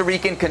huge Costa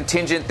Rican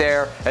contingent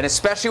there, and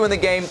especially when the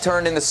game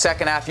turned in the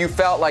second half, you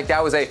felt like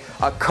that was a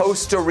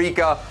Costa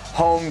Rica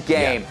home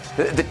game.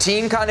 Yeah. The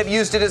team kind of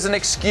used it as an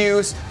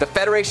excuse. The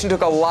Federation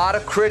took a lot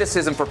of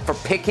criticism for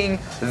picking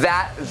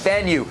that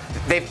venue.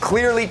 They've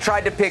clearly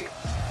tried to pick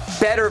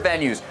better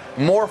venues,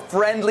 more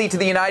friendly to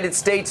the United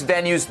States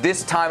venues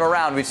this time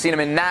around. We've seen them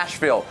in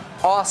Nashville,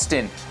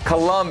 Austin,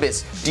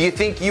 Columbus. Do you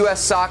think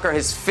U.S. Soccer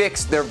has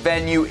fixed their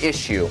venue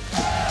issue?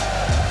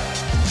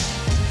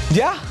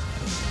 Yeah,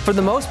 for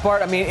the most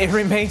part. I mean, it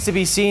remains to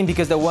be seen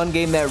because the one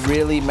game that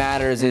really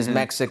matters is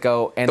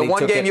Mexico. And the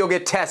one game you'll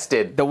get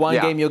tested. The one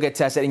game you'll get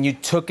tested, and you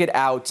took it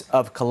out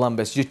of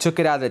Columbus. You took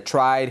it out of the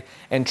tried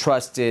and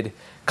trusted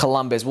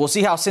Columbus. We'll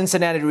see how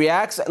Cincinnati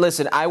reacts.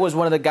 Listen, I was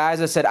one of the guys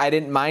that said I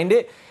didn't mind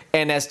it.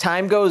 And as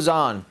time goes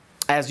on,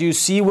 as you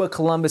see what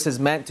Columbus has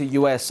meant to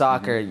U.S.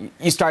 soccer,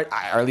 you start,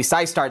 or at least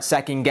I start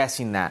second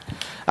guessing that.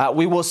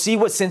 We will see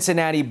what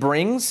Cincinnati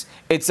brings.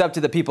 It's up to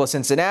the people of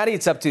Cincinnati.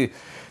 It's up to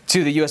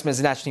the U.S. men's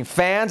national team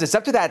fans. It's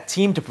up to that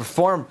team to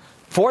perform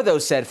for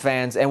those said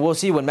fans. And we'll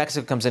see when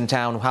Mexico comes in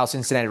town how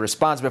Cincinnati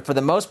responds. But for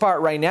the most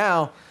part right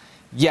now,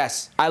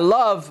 yes, I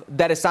love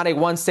that it's not a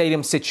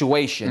one-stadium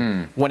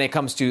situation when it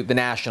comes to the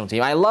national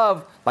team. I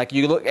love, like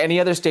you look any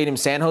other stadium,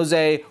 San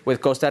Jose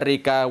with Costa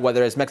Rica,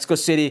 whether it's Mexico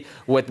City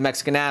with the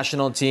Mexican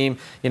national team,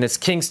 it's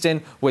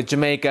Kingston with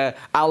Jamaica.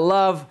 I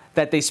love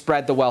that they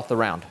spread the wealth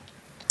around.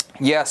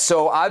 Yeah,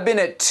 so I've been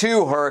at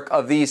 2, Herc,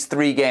 of these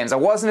 3 games. I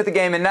wasn't at the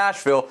game in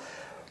Nashville,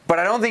 but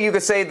I don't think you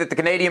could say that the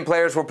Canadian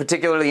players were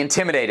particularly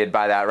intimidated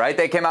by that, right?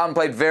 They came out and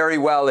played very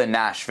well in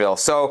Nashville.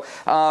 So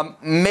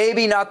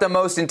maybe not the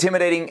most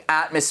intimidating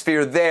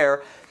atmosphere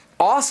there.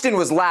 Austin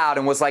was loud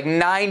and was like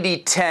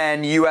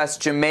 90-10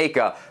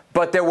 U.S.-Jamaica,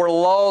 but there were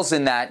lulls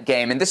in that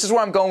game. And this is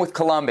where I'm going with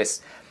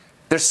Columbus.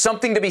 There's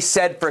something to be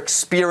said for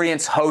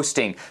experience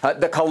hosting.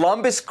 The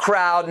Columbus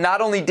crowd not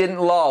only didn't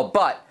lull,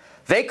 but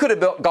they could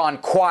have gone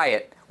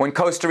quiet when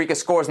Costa Rica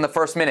scores in the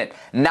first minute.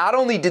 Not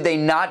only did they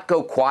not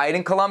go quiet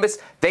in Columbus,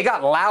 they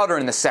got louder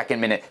in the second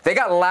minute. They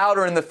got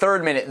louder in the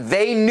third minute.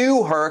 They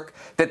knew, Herc,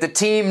 that the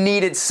team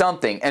needed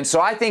something. And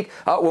so I think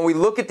when we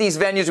look at these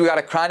venues, we got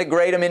to kind of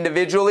grade them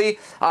individually.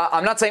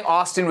 I'm not saying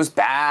Austin was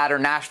bad or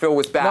Nashville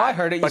was bad. No, I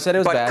heard it. You said it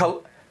was bad.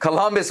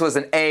 Columbus was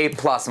an A+,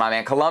 my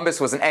man.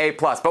 Columbus was an A+.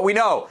 But we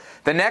know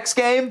the next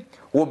game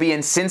will be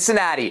in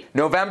Cincinnati,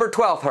 November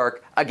 12th,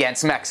 Herc,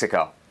 against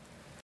Mexico.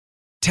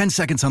 10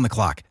 seconds on the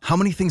clock. How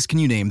many things can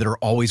you name that are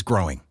always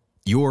growing?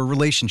 Your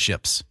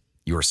relationships,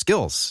 your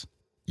skills,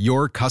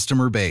 your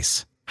customer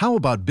base. How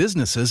about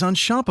businesses on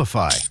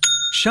Shopify?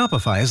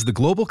 Shopify is the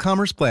global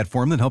commerce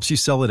platform that helps you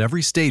sell at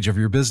every stage of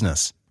your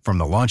business. From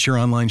the launch your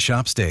online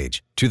shop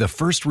stage, to the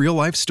first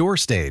real-life store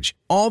stage,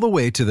 all the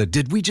way to the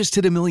did we just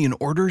hit 1 million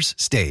orders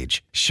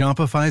stage.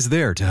 Shopify's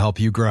there to help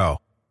you grow.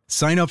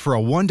 Sign up for a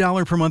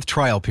 $1 per month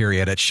trial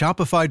period at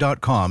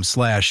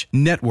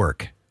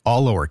shopify.com/network,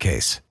 all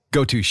lowercase.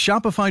 Go to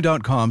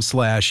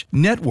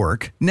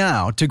shopify.com/network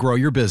now to grow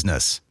your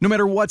business. No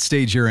matter what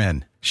stage you're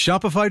in,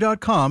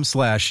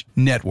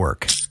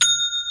 shopify.com/network.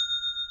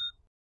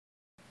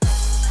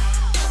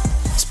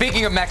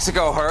 Speaking of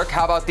Mexico, Herc,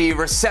 how about the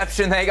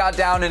reception they got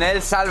down in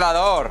El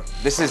Salvador?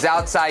 This is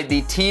outside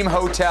the team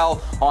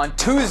hotel on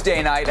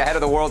Tuesday night ahead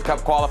of the World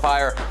Cup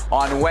qualifier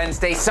on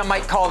Wednesday. Some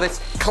might call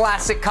this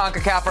classic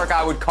CONCACAF, Herc.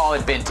 I would call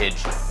it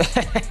vintage.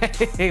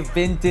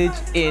 Vintage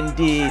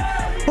indeed.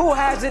 Who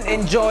hasn't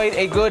enjoyed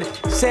a good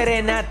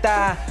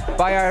serenata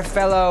by our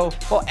fellow,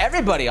 well,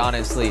 everybody,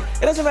 honestly.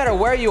 It doesn't matter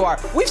where you are.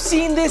 We've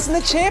seen this in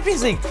the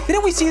Champions League.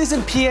 Didn't we see this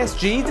in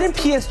PSG? Didn't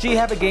PSG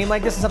have a game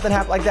like this and something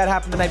like that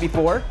happened the night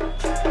before?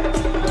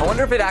 I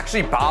wonder if it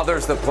actually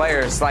bothers the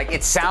players. Like,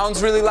 it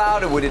sounds really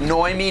loud. It would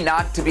annoy me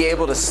not to be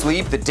able to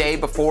sleep the day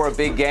before a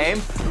big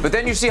game. But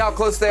then you see how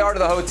close they are to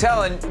the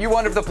hotel, and you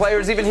wonder if the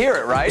players even hear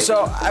it, right?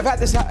 So I've had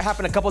this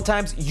happen a couple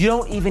times. You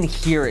don't even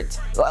hear it.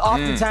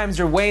 Oftentimes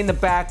you're way in the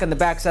back, on the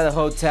backside of the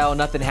hotel.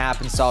 Nothing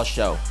happens. It's all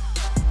show.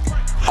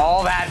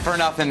 All that for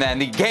nothing then.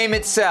 The game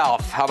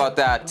itself, how about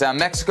that?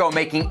 Mexico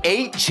making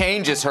 8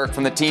 changes, Herc,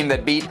 from the team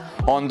that beat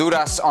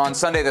Honduras on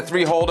Sunday. The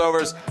 3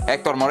 holdovers,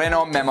 Héctor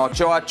Moreno, Memo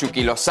Ochoa,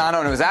 Chucky Lozano.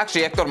 And it was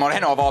actually Héctor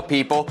Moreno, of all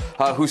people,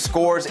 who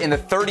scores in the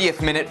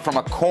 30th minute from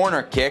a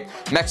corner kick.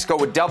 Mexico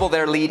would double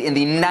their lead in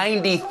the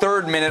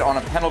 93rd minute on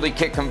a penalty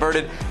kick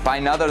converted by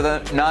none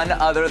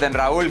other than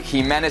Raúl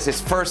Jiménez.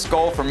 His first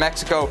goal for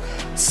Mexico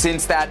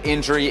since that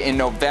injury in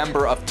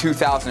November of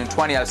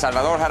 2020. El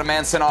Salvador had a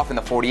man sent off in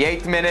the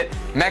 48th minute.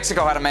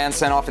 Mexico had a man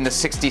sent off in the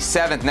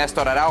 67th,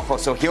 Néstor Araujo,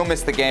 so he'll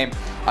miss the game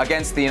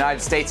against the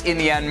United States. In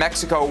the end,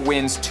 Mexico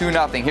wins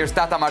 2-0. Here's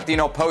Tata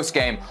Martino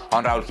post-game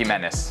on Raúl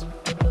Jiménez.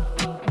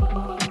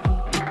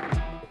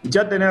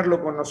 Ya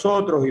tenerlo con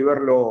nosotros y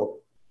verlo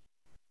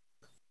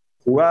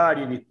jugar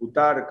y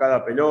disputar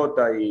cada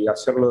pelota y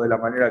hacerlo de la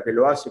manera que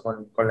lo hace,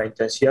 con la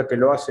intensidad que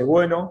lo hace,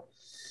 bueno.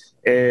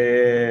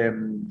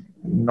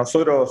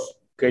 Nosotros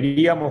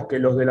queríamos que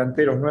los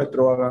delanteros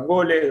nuestros hagan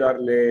goles,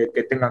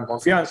 que tengan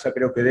confianza,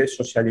 creo que de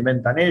eso se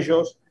alimentan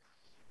ellos.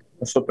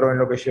 Nosotros en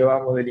lo que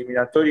llevamos de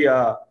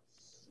eliminatoria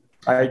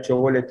ha hecho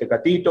goles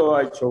Tecatito,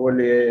 ha hecho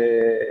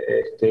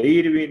goles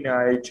Irving,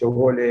 ha hecho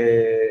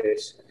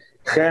goles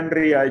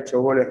Henry, ha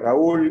hecho goles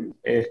Raúl,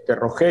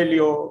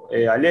 Rogelio,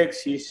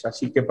 Alexis,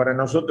 así que para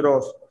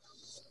nosotros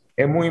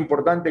es muy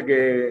importante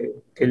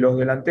que los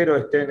delanteros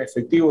estén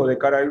efectivos de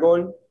cara al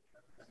gol.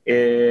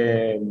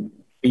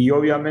 Y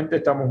obviamente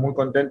estamos muy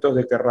contentos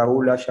de que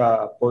Raúl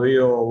haya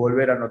podido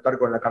volver a anotar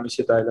con la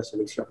camiseta de la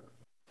selección.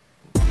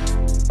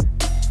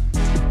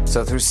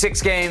 So through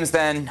 6 games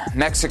then,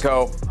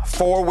 Mexico,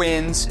 4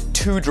 wins,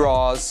 2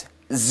 draws,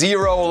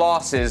 0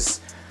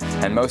 losses,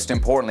 and most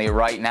importantly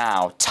right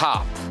now,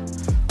 top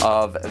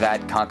of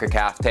that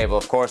CONCACAF table.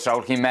 Of course,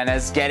 Raúl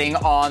Jiménez getting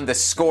on the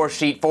score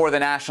sheet for the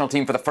national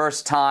team for the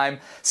first time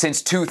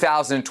since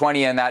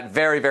 2020 and that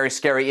very, very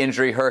scary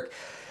injury, Herc,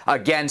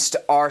 against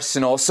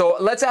Arsenal. So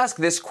let's ask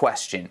this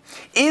question.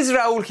 Is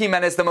Raúl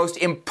Jiménez the most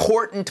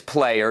important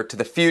player to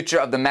the future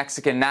of the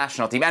Mexican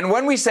national team? And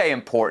when we say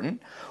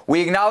important, we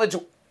acknowledge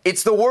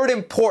it's the word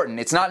important.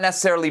 It's not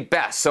necessarily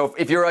best. So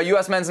if you're a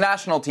U.S. men's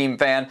national team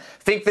fan,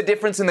 think the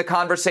difference in the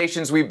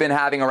conversations we've been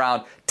having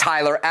around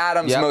Tyler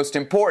Adams, most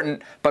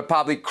important, but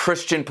probably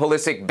Christian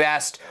Pulisic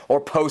best, or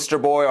poster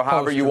boy, or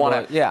however you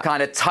want to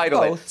kind of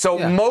title it. So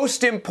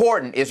most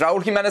important, is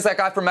Raúl Jiménez that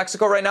guy for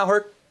Mexico right now,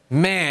 Herc?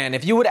 Man,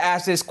 if you would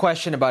ask this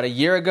question about a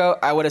year ago,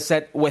 I would have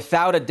said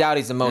without a doubt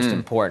he's the most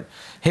important.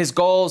 His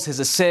goals, his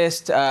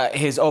assists,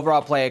 his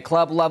overall play at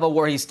club level,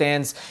 where he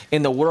stands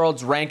in the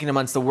world's ranking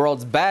amongst the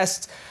world's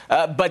best.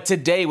 But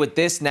today with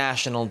this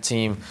national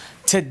team,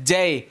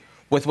 today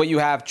with what you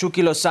have,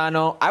 Chucky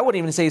Lozano, I wouldn't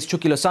even say it's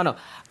Chucky Lozano.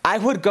 I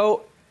would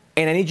go,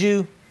 and I need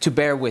you to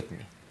bear with me.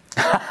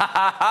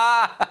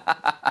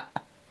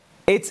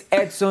 It's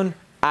Edson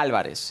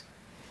Álvarez.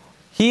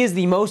 He is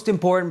the most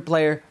important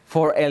player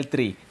for El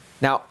Tri.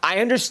 Now, I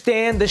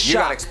understand the shock. You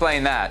gotta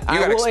explain that. You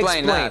gotta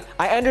explain that.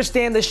 I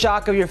understand the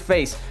shock of your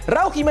face.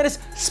 Raúl Jiménez,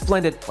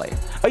 splendid player.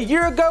 A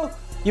year ago,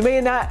 you may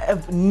not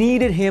have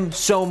needed him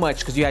so much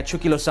because you had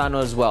Chucky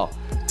Lozano as well.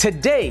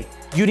 Today,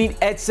 you need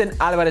Edson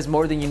Álvarez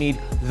more than you need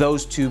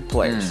those 2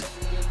 players.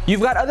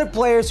 You've got other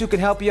players who can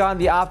help you on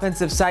the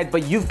offensive side,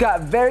 but you've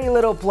got very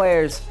little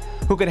players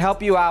who can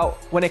help you out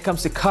when it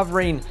comes to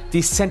covering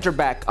these center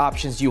back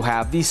options you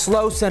have, these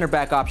slow center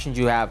back options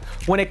you have,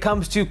 when it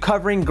comes to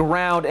covering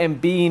ground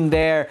and being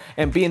there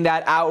and being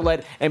that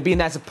outlet and being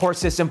that support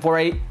system for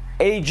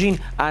aging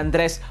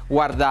Andrés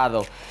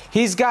Guardado.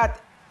 He's got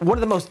one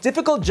of the most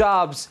difficult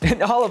jobs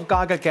in all of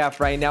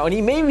CONCACAF right now, and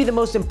he may be the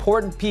most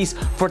important piece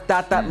for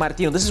Tata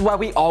Martino. This is why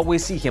we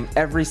always see him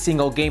every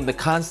single game. The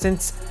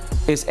constant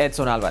is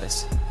Edson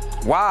Álvarez.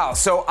 Wow,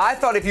 so I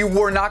thought if you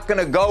were not going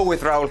to go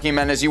with Raúl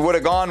Jiménez, you would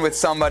have gone with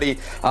somebody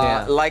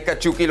like a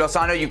Chucky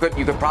Lozano. You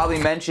could probably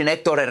mention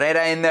Héctor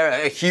Herrera in there,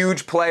 a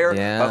huge player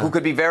who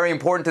could be very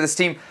important to this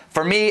team.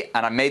 For me,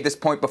 and I made this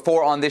point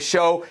before on this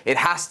show, it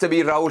has to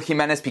be Raúl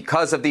Jiménez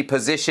because of the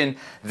position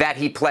that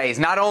he plays.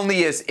 Not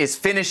only is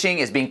finishing,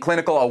 is being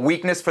clinical, a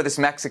weakness for this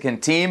Mexican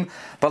team,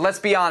 but let's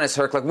be honest,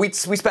 Herc, like we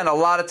spend a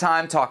lot of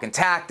time talking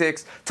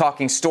tactics,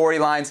 talking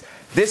storylines.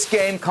 This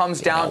game comes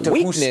down to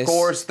who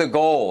scores the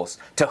goals,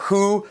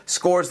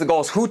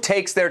 who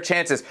takes their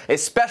chances,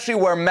 especially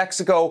where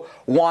Mexico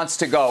wants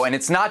to go. And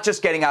it's not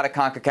just getting out of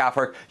CONCACAF,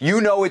 Herc.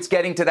 You know it's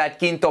getting to that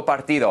quinto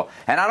partido.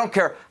 And I don't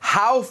care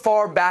how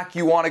far back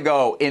you want to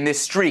go in this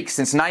streak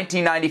since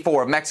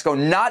 1994 of Mexico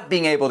not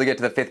being able to get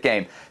to the 5th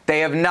game.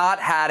 They have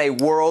not had a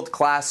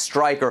world-class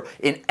striker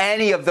in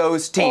any of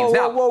those teams.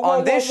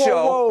 On this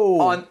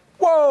show,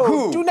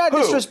 do not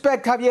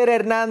disrespect Javier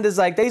Hernandez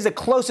like that. He's the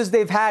closest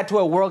they've had to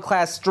a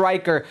world-class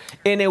striker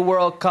in a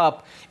World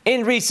Cup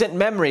in recent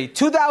memory.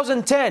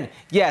 2010,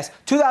 yes.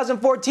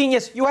 2014,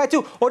 yes, you had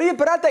to. Oribe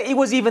Peralta, he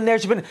was even there.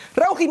 Raúl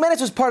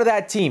Jiménez was part of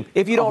that team,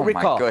 if you don't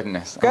recall. Oh, my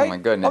goodness. Okay? Oh, my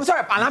goodness. I'm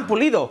sorry, Alan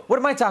Pulido. What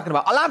am I talking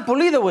about? Alan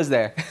Pulido was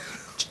there.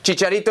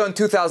 Chicharito in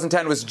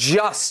 2010 was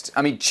just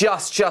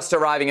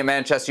arriving at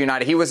Manchester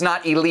United. He was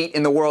not elite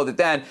in the world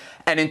then.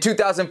 And in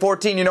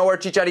 2014, you know where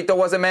Chicharito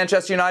was at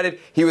Manchester United?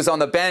 He was on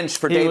the bench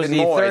for David Moyes.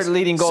 He was the third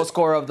leading goal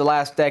scorer of the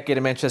last decade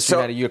in Manchester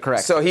United. You're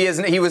correct. So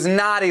he was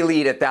not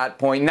elite at that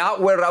point,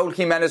 not where Raul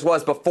Jimenez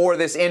was before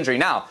this injury.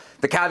 Now,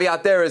 the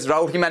caveat there is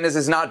Raul Jimenez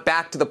is not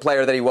back to the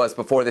player that he was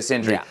before this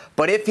injury. Yeah.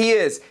 But if he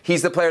is,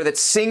 he's the player that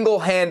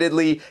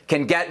single-handedly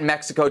can get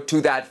Mexico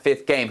to that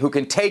fifth game, who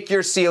can take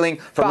your ceiling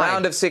from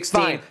round of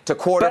 16 to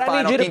quarterfinal, but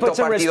I need you to put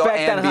some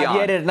respect on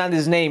Javier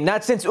Hernandez's name.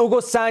 Not since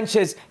Hugo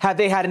Sanchez have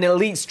they had an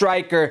elite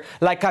striker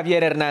like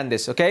Javier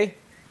Hernandez, okay?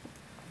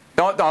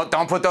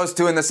 Don't put those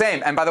two in the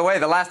same. And by the way,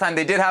 the last time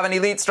they did have an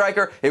elite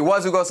striker, it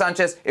was Hugo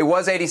Sanchez. It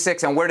was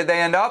 86. And where did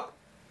they end up?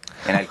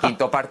 In el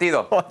quinto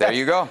partido. There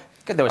you go.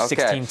 There were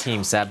 16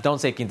 teams, Sab. Don't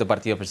say quinto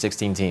partido for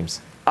 16 teams.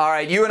 All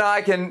right, you and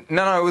I can...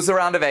 No, it was a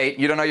round of 8.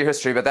 You don't know your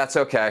history, but that's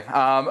okay.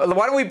 Why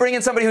don't we bring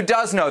in somebody who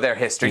does know their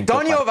history?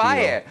 Toño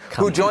Valle,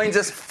 who joins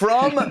us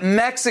from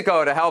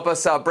Mexico to help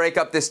us break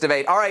up this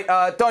debate. All right,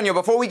 Toño,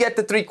 before we get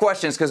to 3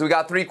 questions, because we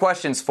got 3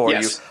 questions for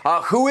you.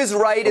 Who is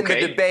right in the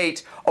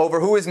debate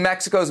over who is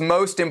Mexico's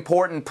most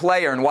important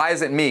player, and why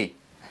is it me?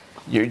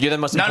 You're the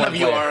most important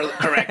player. None of you are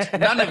correct.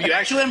 None of you.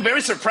 Actually, I'm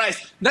very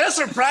surprised. Not as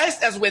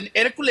surprised as when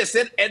Hercules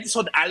said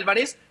Edson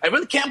Alvarez. I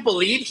really can't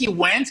believe he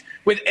went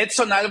with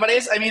Edson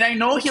Alvarez. I mean, I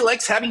know he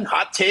likes having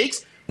hot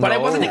takes, but I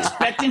wasn't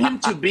expecting him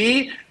to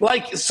be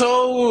like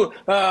so.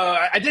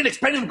 I didn't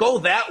expect him to go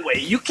that way.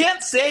 You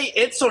can't say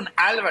Edson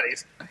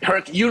Alvarez,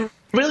 Herc. You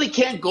really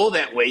can't go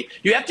that way.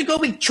 You have to go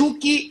with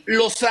Chucky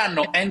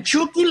Lozano. And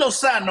Chucky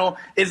Lozano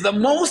is the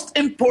most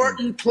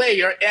important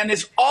player and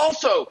is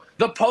also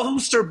the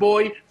poster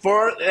boy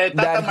for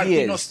Tata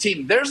Martino's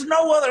team. There's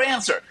no other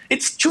answer.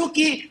 It's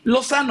Chucky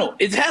Lozano.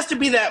 It has to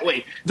be that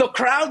way. The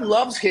crowd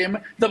loves him.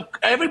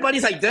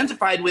 Everybody's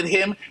identified with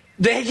him.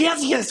 He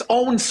has his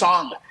own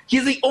song.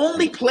 He's the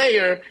only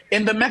player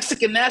in the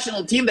Mexican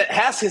national team that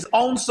has his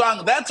own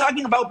song. That's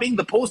talking about being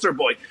the poster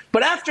boy.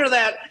 But after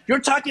that, you're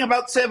talking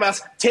about Sebas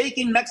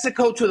taking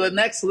Mexico to the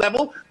next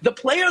level. The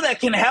player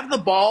that can have the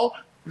ball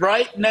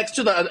right next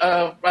to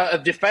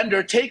the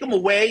defender, take him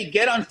away,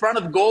 get in front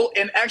of goal,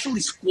 and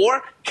actually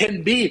score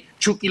can be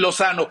Chucky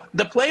Lozano.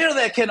 The player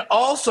that can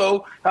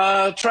also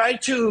try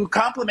to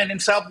complement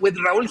himself with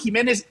Raul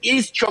Jimenez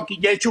is Chucky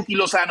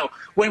Lozano.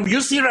 When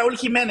you see Raul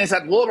Jimenez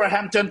at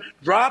Wolverhampton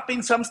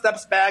dropping some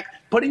steps back,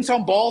 putting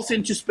some balls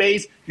into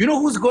space, you know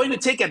who's going to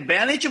take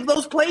advantage of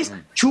those plays?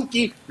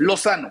 Chucky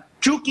Lozano.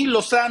 Chucky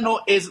Lozano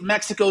is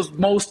Mexico's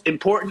most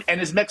important and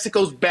is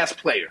Mexico's best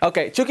player.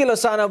 Okay, Chucky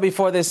Lozano,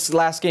 before this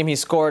last game he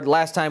scored,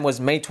 last time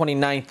was May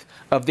 29th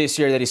of this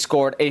year that he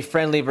scored a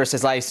friendly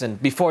versus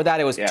Iceland. Before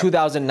that, it was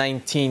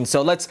 2019.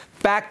 So let's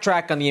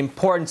backtrack on the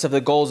importance of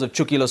the goals of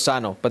Chucky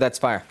Lozano, but that's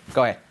fire.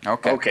 Go ahead.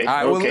 Okay.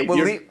 All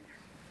right,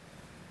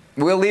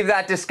 we'll leave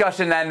that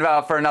discussion then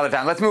for another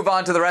time. Let's move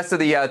on to the rest of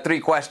the 3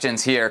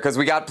 questions here because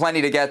we got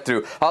plenty to get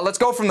through. Let's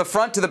go from the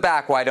front to the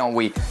back, why don't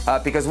we?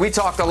 Because we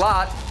talked a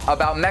lot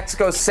about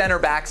Mexico's center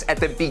backs at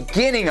the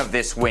beginning of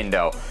this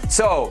window.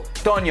 So,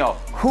 Toño,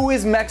 who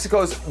is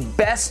Mexico's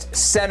best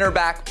center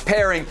back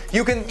pairing?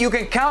 You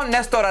can count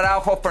Nestor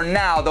Araujo for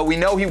now, though we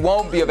know he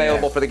won't be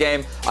available for the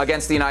game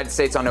against the United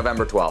States on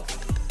November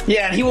 12th.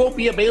 Yeah, and he won't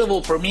be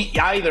available for me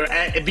either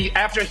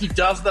after he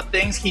does the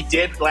things he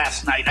did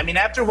last night. I mean,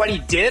 after what he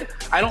did,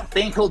 I don't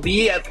think he'll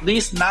be, at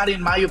least not in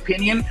my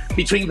opinion,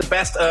 between the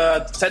best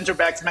center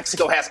backs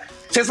Mexico has.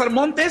 Cesar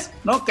Montes,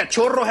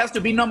 Cachorro has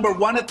to be number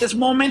 1 at this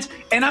moment,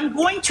 and I'm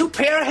going to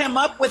pair him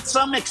up with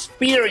some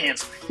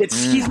experience.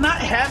 He's not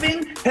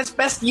having his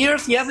best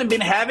years, he hasn't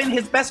been having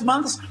his best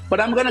months, but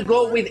I'm going to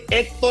go with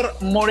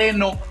Héctor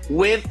Moreno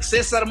with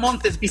Cesar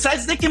Montes.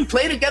 Besides, they can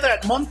play together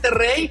at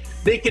Monterrey,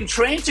 they can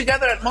train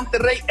together at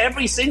Monterrey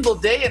every single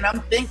day, and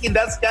I'm thinking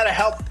that's got to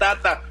help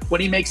Tata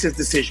when he makes his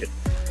decision.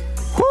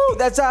 Whew,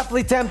 that's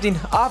awfully tempting,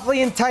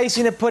 awfully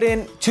enticing to put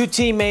in 2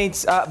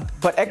 teammates.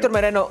 But Héctor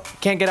Moreno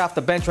can't get off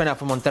the bench right now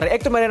for Monterrey.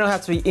 Héctor Moreno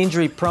has to be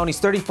injury prone. He's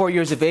 34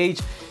 years of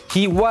age.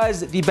 He was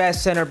the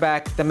best center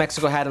back that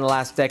Mexico had in the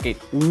last decade.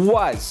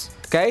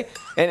 Okay?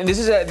 And this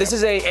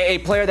is a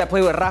player that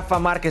played with Rafa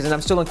Marquez, and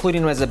I'm still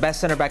including him as the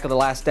best center back of the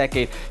last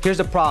decade. Here's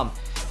the problem.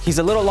 He's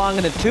a little long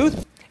in the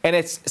tooth, and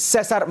it's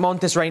Cesar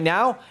Montes right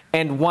now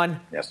and one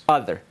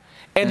other.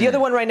 And the other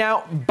one right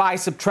now, by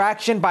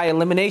subtraction, by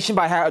elimination,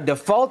 by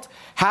default,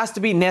 has to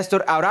be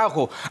Nestor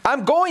Araujo.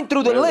 I'm going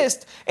through the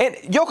list, and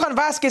Johan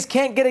Vázquez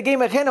can't get a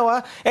game at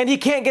Genoa, and he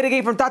can't get a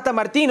game from Tata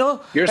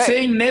Martino. You're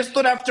saying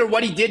Nestor after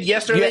what he did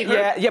yesterday?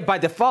 Yeah, by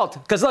default.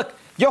 Because look,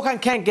 Johan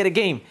can't get a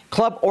game,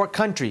 club or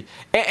country.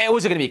 And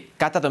who's it going to be?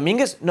 Cata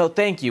Dominguez? No,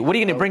 thank you. What are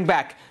you going to bring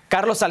back?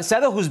 Carlos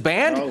Salcedo, who's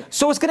banned? No.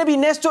 So it's going to be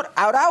Nestor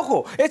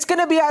Araujo. It's going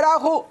to be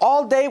Araujo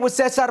all day with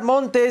Cesar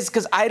Montes,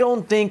 because I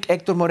don't think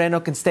Héctor Moreno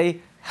can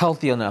stay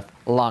healthy enough,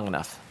 long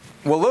enough.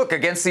 Well, look,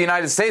 against the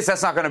United States,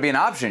 that's not going to be an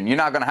option. You're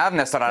not going to have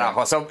Nestor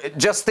Araujo. So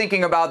just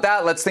thinking about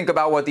that, let's think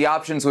about what the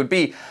options would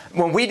be.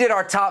 When we did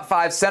our top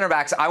 5 center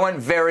backs, I went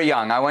very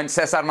young. I went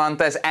Cesar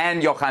Montes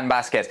and Johan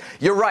Vázquez.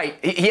 You're right.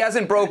 He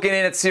hasn't broken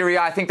in at Serie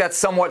A. I think that's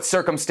somewhat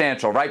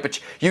circumstantial, right? But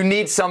you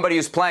need somebody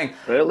who's playing.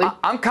 Really?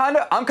 I'm kind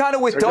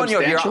of with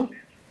Toño here.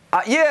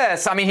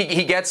 Yes, I mean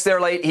he gets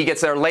there late. He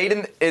gets there late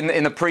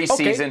in the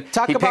preseason.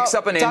 Okay. He picks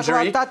up an injury.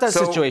 Talk about that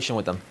situation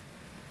with him.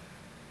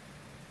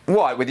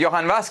 What, with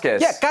Johan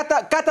Vazquez? Yeah,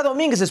 Cata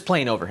Dominguez is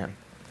playing over him.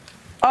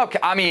 Okay,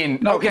 I mean,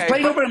 no, he's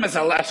playing over him as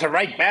a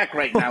right back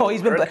right now. Oh,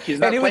 he's been and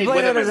he was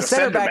playing him as a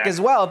center back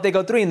as well. If they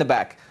go 3 in the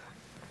back,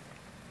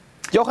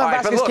 Johan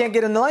Vazquez can't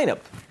get in the lineup.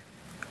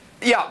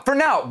 Yeah, for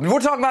now. We're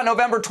talking about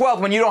November 12th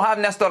when you don't have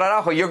Nestor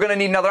Araujo. You're going to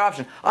need another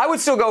option. I would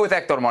still go with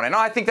Hector Moreno.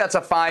 I think that's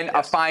a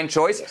fine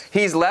choice.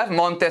 He's left.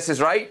 Montes is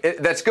right.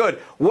 That's good.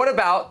 What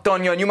about,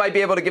 Toño, and you might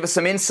be able to give us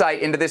some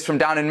insight into this from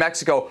down in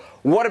Mexico.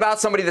 What about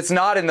somebody that's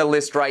not in the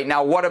list right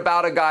now? What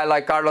about a guy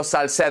like Carlos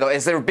Salcedo?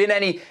 Has there been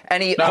any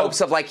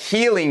hopes of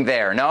healing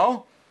there?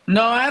 No?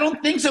 No, I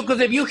don't think so,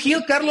 because if you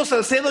heal Carlos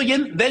Salcedo,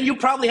 then you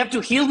probably have to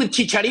heal with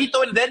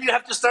Chicharito, and then you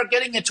have to start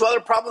getting into other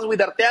problems with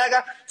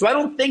Arteaga. So I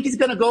don't think he's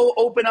going to go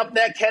open up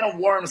that can of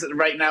worms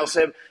right now,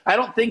 Seb. I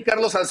don't think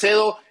Carlos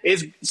Salcedo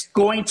is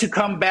going to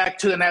come back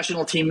to the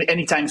national team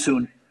anytime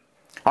soon.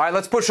 All right,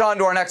 let's push on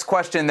to our next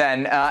question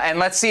then, and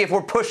let's see if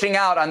we're pushing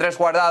out Andrés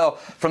Guardado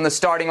from the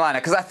starting lineup.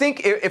 Because I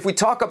think if we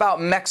talk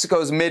about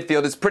Mexico's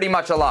midfield, it's pretty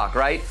much a lock,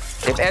 right?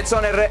 If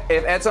Edson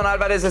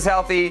Álvarez is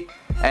healthy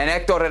and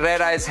Héctor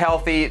Herrera is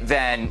healthy,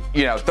 then,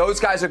 those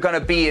guys are going to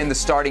be in the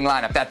starting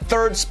lineup. That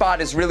third spot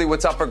is really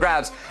what's up for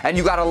grabs, and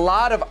you got a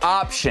lot of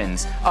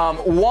options.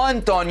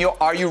 One, Toño,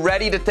 are you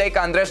ready to take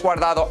Andrés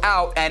Guardado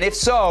out? And if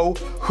so,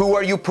 who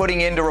are you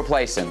putting in to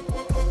replace him?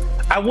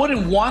 I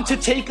wouldn't want to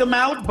take him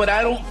out, but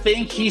I don't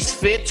think he's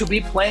fit to be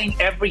playing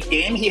every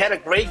game. He had a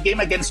great game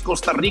against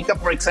Costa Rica,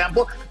 for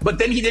example, but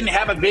then he didn't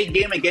have a great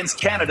game against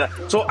Canada.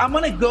 So I'm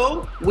going to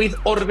go with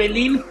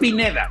Orbelín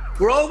Pineda.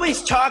 We're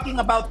always talking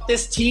about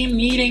this team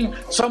needing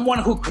someone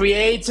who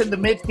creates in the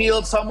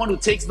midfield, someone who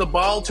takes the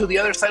ball to the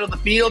other side of the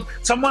field,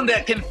 someone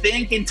that can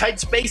think in tight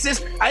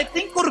spaces. I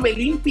think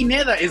Orbelín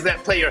Pineda is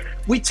that player.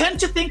 We tend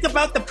to think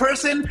about the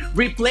person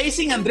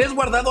replacing Andrés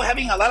Guardado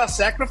having a lot of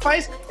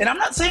sacrifice, and I'm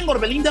not saying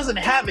Orbelín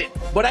doesn't have it,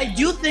 but I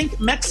do think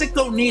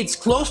Mexico needs,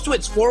 close to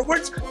its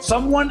forwards,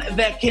 someone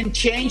that can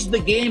change the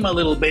game a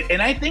little bit.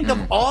 And I think of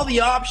all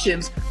the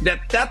options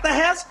that Tata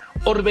has,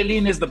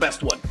 Orbelín is the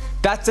best one.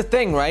 That's the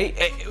thing, right?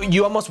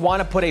 You almost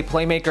want to put a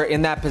playmaker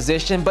in that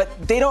position, but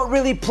they don't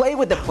really play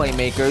with the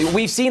playmaker.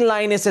 We've seen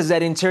Lainez as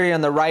that interior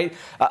on the right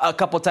a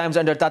couple times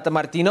under Tata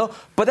Martino,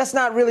 but that's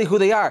not really who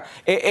they are.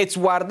 It's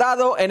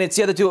Guardado, and it's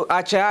the other two,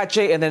 HH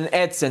and then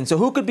Edson. So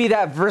who could be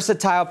that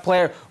versatile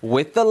player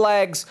with the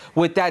legs,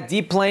 with that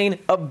deep playing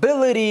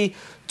ability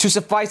to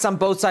suffice on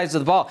both sides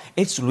of the ball?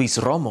 It's Luis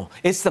Romo.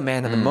 It's the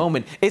man of the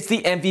moment. It's the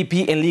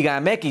MVP in Liga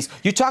MX.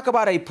 You talk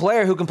about a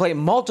player who can play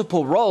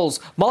multiple roles,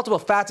 multiple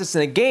facets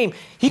in a game.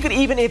 He could,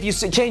 even if you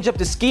change up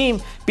the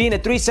scheme, be in a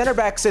 3 center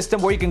back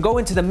system where you can go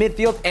into the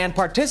midfield and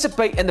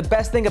participate. And the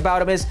best thing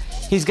about him is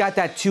he's got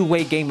that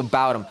two-way game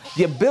about him.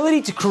 The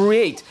ability to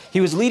create. He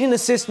was leading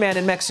assist man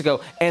in Mexico,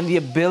 and the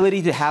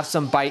ability to have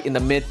some bite in the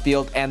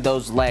midfield and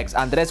those legs.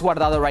 Andrés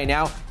Guardado right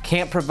now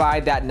can't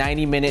provide that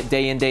 90-minute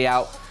day in, day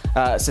out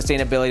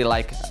sustainability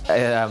like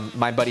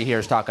my buddy here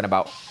is talking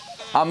about.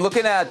 I'm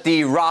looking at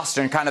the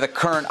roster and kind of the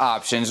current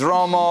options.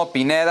 Romo,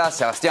 Pineda,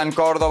 Sebastián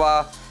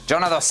Córdoba,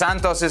 Jonah Dos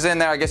Santos is in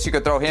there. I guess you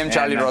could throw him.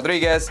 Charlie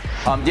Rodriguez.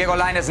 Diego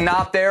Lainez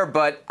not there,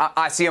 but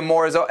I see him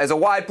more as a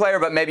wide player,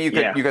 but maybe you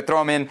could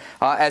throw him in,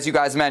 as you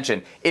guys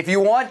mentioned. If you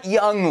want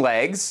young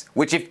legs,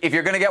 which if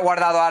you're going to get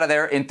Guardado out of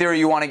there, in theory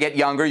you want to get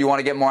younger, you want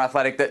to get more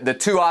athletic. The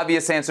two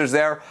obvious answers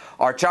there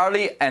are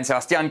Charlie and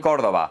Sebastián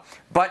Córdoba.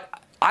 But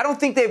I don't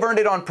think they've earned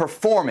it on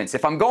performance.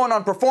 If I'm going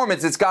on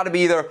performance, it's got to be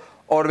either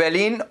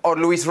Orbelín or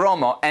Luis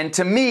Romo. And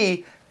to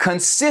me,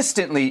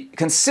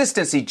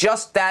 consistency,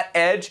 just that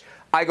edge,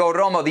 I go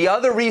Romo. The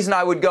other reason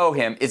I would go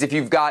him is if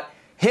you've got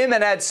him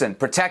and Edson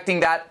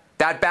protecting that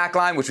back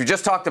line, which we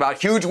just talked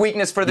about, huge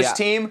weakness for this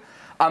team,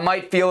 I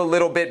might feel a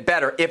little bit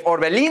better. If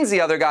Orbelín's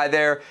the other guy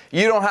there,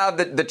 you don't have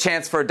the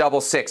chance for a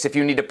double six if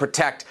you need to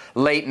protect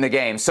late in the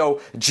game. So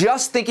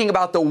just thinking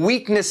about the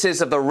weaknesses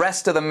of the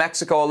rest of the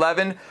Mexico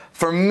 11,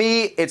 for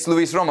me, it's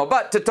Luis Romo.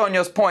 But to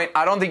Toño's point,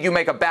 I don't think you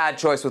make a bad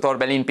choice with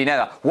Orbelín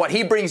Pineda. What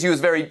he brings you is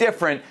very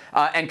different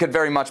and could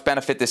very much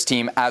benefit this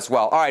team as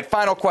well. All right,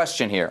 final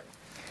question here.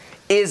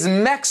 Is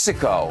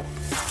Mexico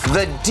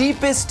the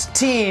deepest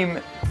team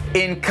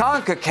in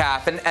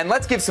CONCACAF? And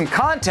let's give some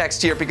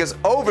context here, because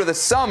over the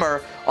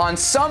summer on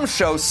some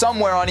show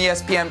somewhere on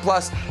ESPN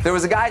Plus, there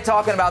was a guy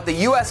talking about the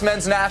U.S.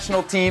 men's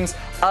national team's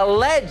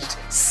alleged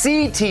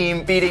C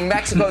team beating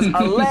Mexico's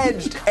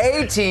alleged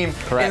A team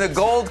in the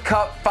Gold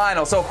Cup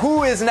final. So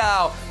who is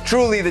now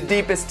truly the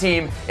deepest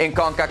team in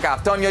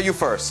CONCACAF? Toño, you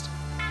first.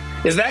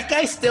 Is that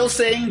guy still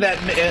saying that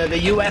the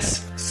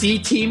U.S. C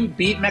team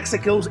beat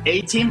Mexico's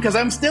A team? Because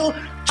I'm still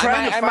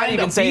trying to find I might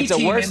even say it's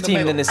a worse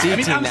team than the C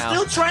team now. I'm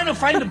still trying to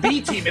find the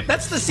B team. If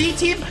that's the C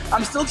team,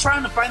 I'm still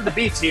trying to find the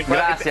B team.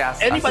 But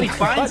if anybody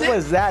finds it,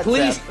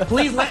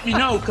 please let me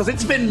know, because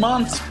it's been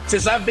months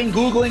since I've been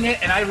Googling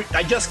it, and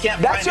I just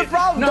can't find it. That's your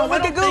problem. Don't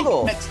look at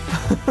Google.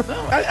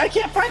 I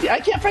can't find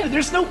it.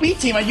 There's no B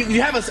team.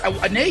 You have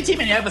an A team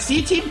and you have a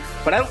C team,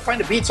 but I don't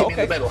find a B team in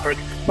the middle.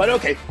 But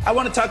okay, I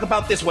want to talk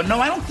about this one. No,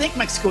 I don't think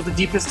Mexico's the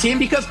deepest team,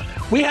 because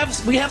we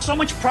have so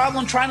much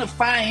problem trying to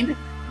find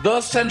the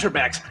center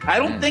backs. I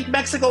don't think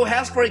Mexico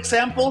has, for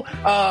example,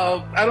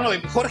 I don't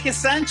know, Jorge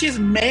Sanchez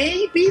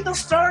may be the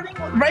starting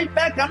right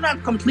back. I'm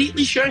not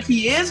completely sure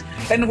he is.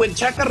 And when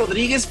Chaca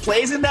Rodriguez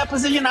plays in that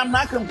position, I'm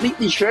not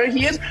completely sure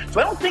he is.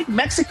 So I don't think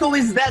Mexico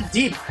is that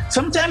deep.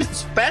 Sometimes,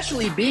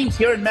 especially being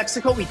here in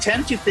Mexico, we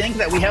tend to think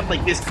that we have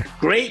like this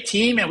great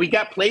team and we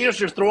got players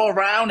to throw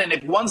around, and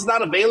if one's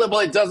not available,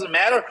 it doesn't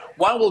matter.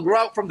 One will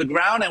grow out from the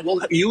ground and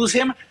we'll use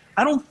him.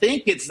 I don't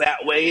think it's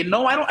that way.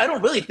 No, I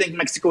don't really think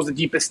Mexico's the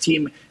deepest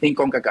team in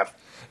CONCACAF.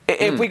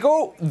 If we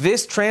go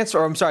this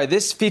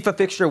FIFA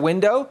fixture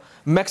window,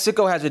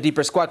 Mexico has a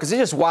deeper squad because they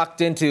just walked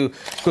into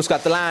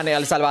Cuscatlán,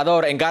 El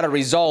Salvador, and got a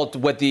result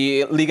with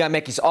the Liga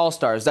MX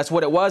All-Stars. That's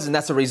what it was, and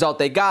that's the result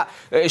they got.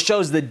 It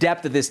shows the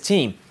depth of this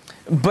team.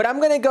 But I'm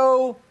going to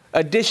go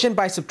addition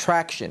by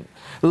subtraction.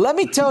 Let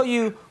me tell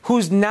you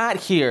who's not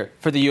here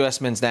for the U.S.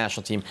 men's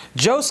national team.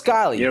 Joe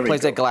Scally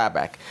plays at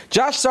Gladbach.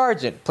 Josh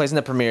Sargent plays in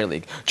the Premier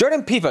League.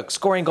 Jordan Pivak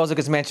scoring goals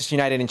against Manchester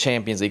United in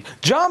Champions League.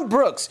 John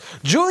Brooks,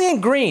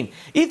 Julian Green,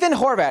 Ethan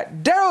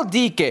Horvath, Daryl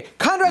Dike,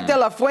 Conrad De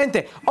La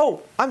Fuente.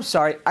 Oh, I'm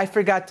sorry, I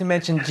forgot to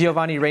mention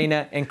Giovanni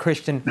Reina and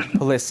Christian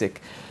Pulisic.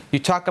 You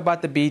talk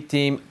about the B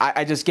team.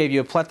 I just gave you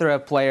a plethora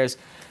of players.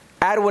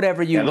 Add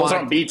whatever you want. Those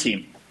aren't B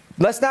team.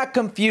 Let's not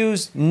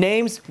confuse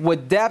names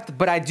with depth,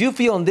 but I do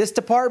feel in this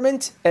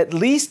department, at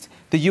least,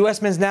 the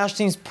U.S. men's national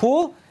team's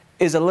pool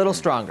is a little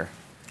stronger.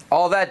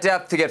 All that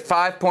depth to get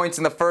 5 points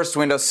in the first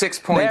window, 6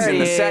 points in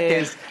the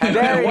second. And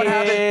then what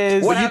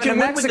happened? What happened to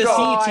Mexico?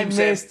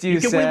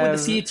 You can win with the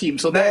C team,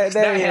 so that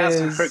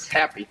has Kirk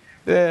happy.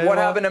 What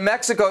happened to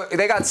Mexico?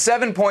 They got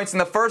 7 points in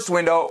the first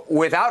window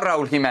without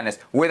Raúl Jiménez,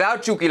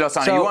 without Chucky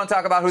Lozano. You want to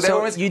talk about who they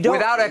were missing?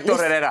 Without Héctor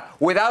Herrera,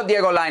 without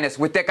Diego Lainez,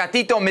 with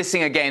Tecatito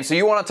missing a game. So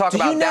you want to talk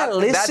about that?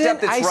 That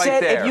depth is right there. I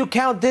said if you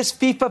count this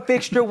FIFA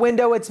fixture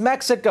window, it's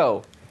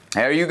Mexico.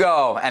 There you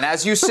go. And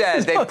as you said,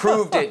 they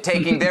proved it,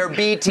 taking their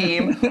B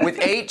team with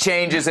 8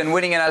 changes and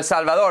winning in El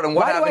Salvador. And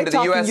what happened to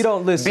the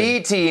U.S. B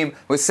team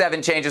with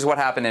 7 changes? What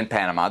happened in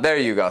Panama? There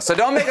you go. So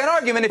don't make an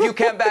argument if you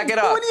can't back it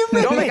up. What do you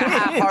mean? Don't make a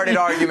half-hearted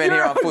argument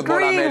here on Futbol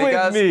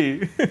Americas.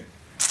 With me.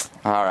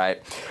 All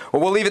right.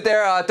 Well, we'll leave it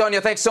there. Antonio,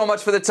 thanks so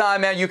much for the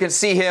time, man. You can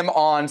see him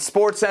on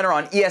SportsCenter,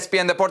 on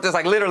ESPN Deportes,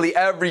 like literally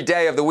every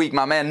day of the week.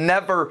 My man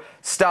never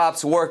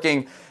stops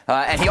working.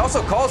 And he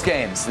also calls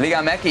games. Liga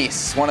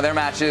MX, one of their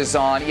matches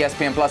on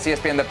ESPN Plus,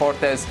 ESPN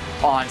Deportes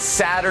on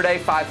Saturday,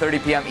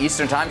 5:30 p.m.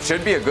 Eastern Time.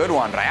 Should be a good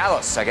one.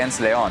 Rayados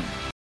against León.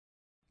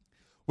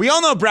 We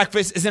all know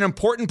breakfast is an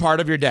important part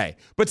of your day.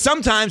 But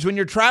sometimes when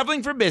you're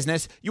traveling for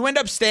business, you end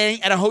up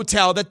staying at a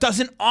hotel that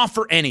doesn't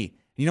offer any.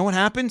 You know what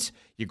happens?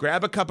 You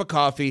grab a cup of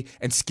coffee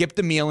and skip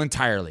the meal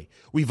entirely.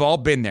 We've all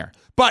been there.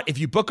 But if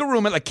you book a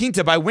room at La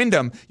Quinta by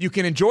Wyndham, you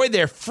can enjoy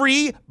their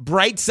free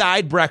Bright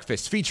Side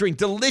breakfast featuring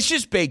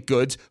delicious baked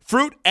goods,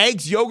 fruit,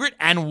 eggs, yogurt,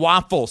 and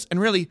waffles. And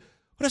really,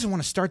 who doesn't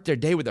want to start their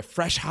day with a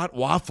fresh, hot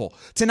waffle?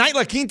 Tonight,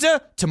 La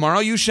Quinta, tomorrow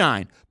you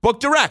shine.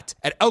 Book direct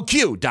at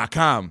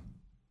lq.com.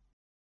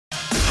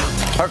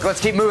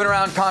 Let's keep moving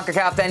around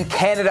CONCACAF. Then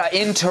Canada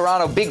in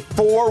Toronto. Big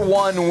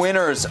 4-1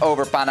 winners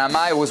over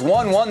Panama. It was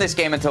 1-1 this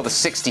game until the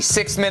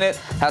 66th minute.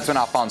 That's when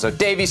Alphonso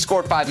Davies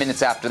scored. 5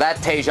 minutes after that,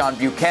 Tejan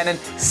Buchanan.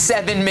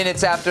 7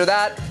 minutes after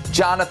that,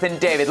 Jonathan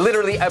David.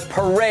 Literally a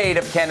parade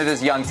of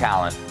Canada's young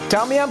talent.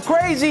 Tell me I'm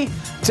crazy.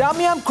 Tell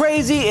me I'm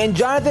crazy. And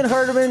Jonathan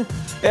Herdman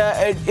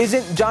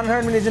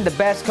isn't the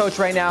best coach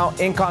right now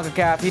in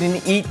CONCACAF. He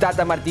didn't eat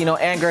Tata Martino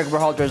and Gregg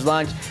Berhalter's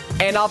lunch.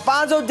 And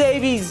Alphonso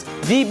Davies,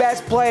 the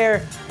best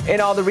player in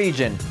all the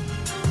region.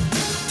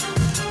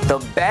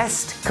 The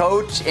best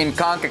coach in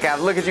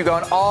CONCACAF. Look at you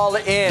going all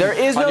in. There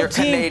is on no your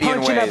team Canadian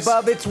punching ways.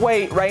 above its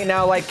weight right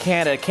now like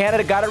Canada.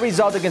 Canada got a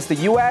result against the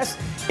U.S.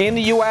 in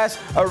the U.S.,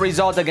 a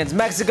result against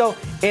Mexico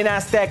in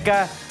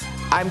Azteca.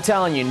 I'm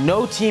telling you,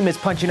 no team is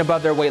punching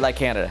above their weight like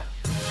Canada.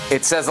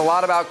 It says a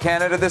lot about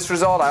Canada, this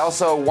result. I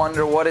also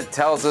wonder what it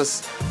tells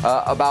us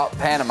about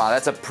Panama.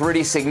 That's a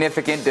pretty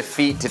significant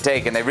defeat to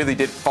take, and they really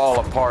did fall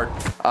apart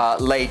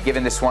late,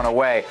 giving this one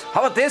away.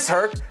 How about this,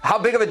 Herc? How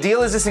big of a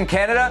deal is this in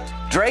Canada?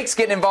 Drake's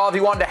getting involved. He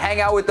wanted to hang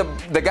out with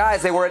the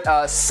guys. They were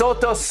at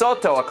Soto,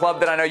 a club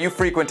that I know you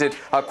frequented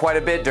quite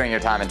a bit during your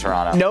time in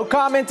Toronto. No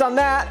comment on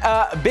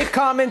that. Big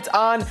comment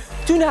on,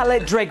 do not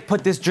let Drake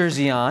put this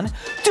jersey on.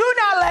 Do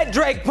not let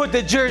Drake put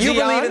the jersey on.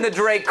 You believe in the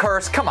Drake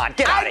curse? Come on,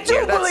 get out of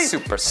here. That's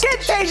super stupid. Get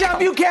Tejan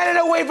Buchanan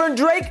away from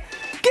Drake.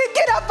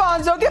 Get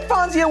Alfonso. Get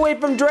Fonzie away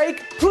from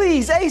Drake.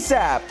 Please,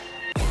 ASAP.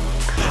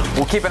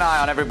 We'll keep an eye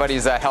on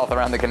everybody's health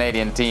around the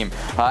Canadian team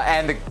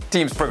and the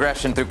team's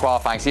progression through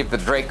qualifying. See if the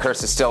Drake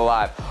curse is still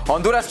alive.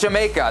 Honduras,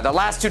 Jamaica, the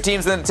last two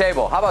teams in the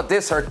table. How about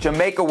this, Herc?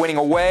 Jamaica winning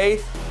away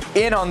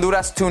in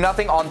Honduras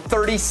 2-0 on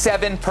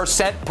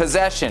 37%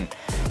 possession.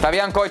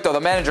 Fabian Coito,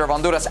 the manager of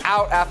Honduras,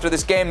 out after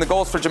this game. The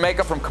goals for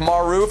Jamaica from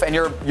Kamar Roof and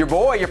your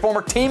boy, your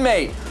former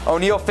teammate,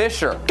 O'Neal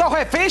Fisher. Go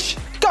ahead, Fish.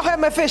 Go ahead,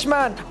 my fish,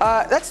 man.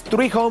 That's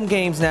 3 home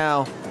games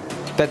now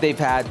that they've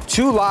had.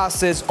 2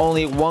 losses,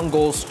 only 1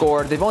 goal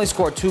scored. They've only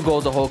scored 2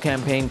 goals the whole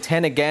campaign,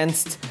 10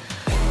 against.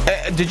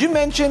 Did you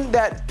mention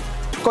that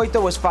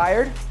Coito was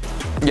fired?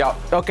 Yeah.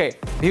 Okay,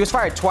 he was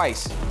fired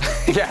twice.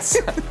 Yes.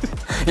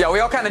 Yeah,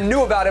 we all kind of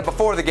knew about it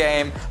before the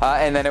game,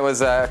 and then it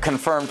was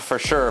confirmed for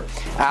sure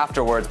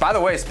afterwards. By the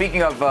way,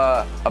 speaking of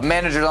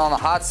managers on the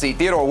hot seat,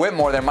 Theodore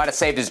Whitmore there might have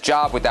saved his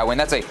job with that win.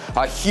 That's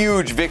a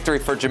huge victory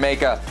for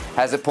Jamaica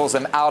as it pulls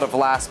them out of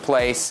last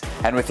place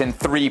and within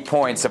 3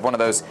 points of one of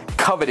those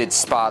coveted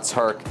spots,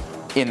 Herc,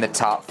 in the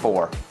top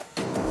 4.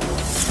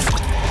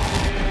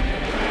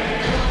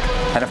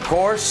 And of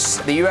course,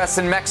 the U.S.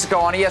 and Mexico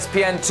on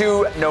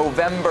ESPN2,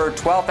 November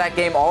 12th. That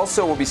game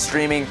also will be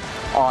streaming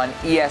on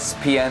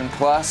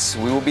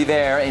ESPN+. We will be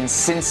there in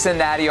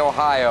Cincinnati,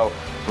 Ohio,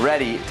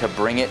 ready to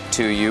bring it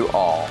to you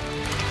all.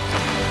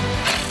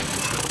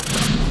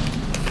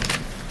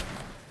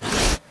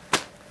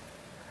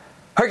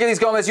 Hercules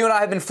Gomez, you and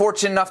I have been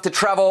fortunate enough to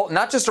travel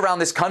not just around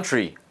this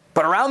country,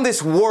 but around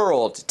this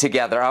world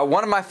together.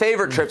 One of my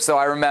favorite trips, though,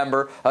 I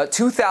remember,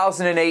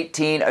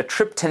 2018, a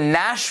trip to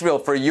Nashville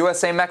for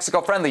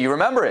USA-Mexico friendly. You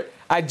remember it?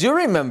 I do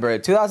remember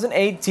it.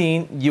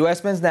 2018,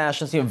 U.S. men's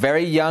national team,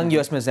 very young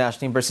U.S. men's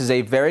national team versus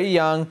a very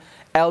young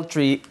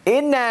L3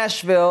 in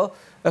Nashville.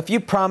 A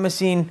few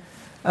promising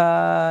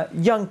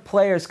young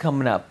players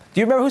coming up.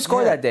 Do you remember who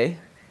scored that day?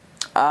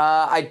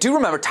 I do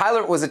remember.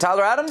 Was it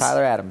Tyler Adams?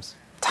 Tyler Adams.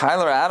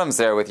 Tyler Adams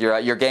there with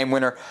your game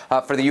winner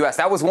for the U.S.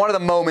 That was one of the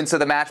moments of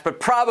the match,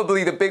 but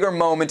probably the bigger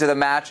moment of the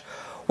match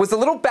was the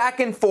little back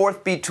and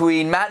forth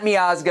between Matt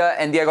Miazga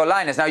and Diego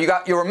Lainez. Now,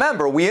 you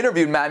remember, we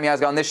interviewed Matt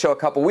Miazga on this show a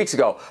couple weeks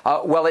ago.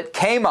 Well, it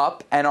came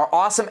up, and our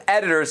awesome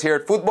editors here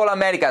at Futbol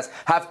Americas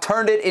have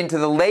turned it into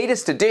the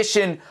latest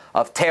edition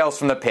of Tales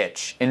from the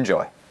Pitch.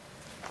 Enjoy.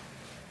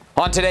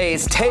 On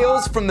today's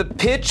Tales from the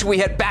Pitch, we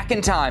head back in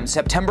time,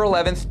 September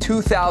 11th,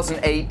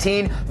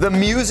 2018, the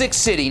Music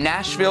City,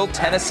 Nashville,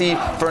 Tennessee,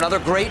 for another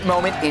great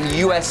moment in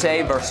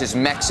USA versus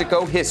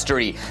Mexico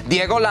history.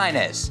 Diego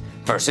Lainez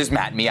versus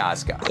Matt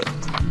Miazga.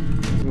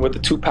 With the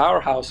 2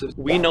 powerhouses,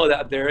 we know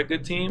that they're a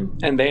good team,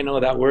 and they know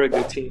that we're a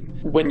good team.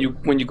 When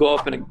you go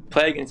up and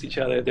play against each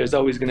other, there's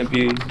always going to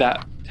be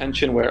that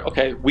tension where,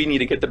 okay, we need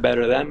to get the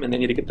better of them, and they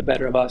need to get the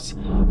better of us.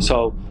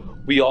 So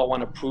we all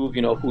want to prove,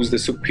 who's the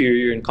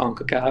superior in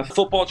CONCACAF.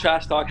 Football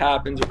trash talk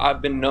happens.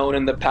 I've been known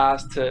in the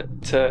past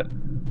to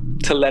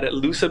let it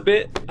loose a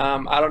bit.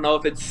 I don't know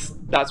if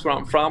that's where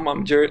I'm from.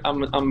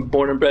 I'm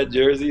born and bred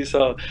Jersey,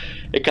 so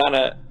it kind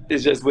of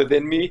is just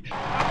within me.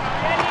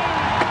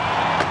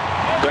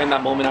 During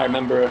that moment, I don't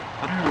remember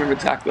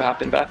exactly what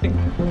happened, but I think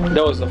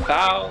there was a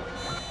foul.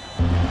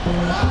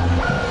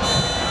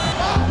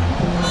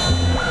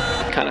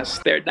 Kind of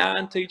stared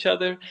down to each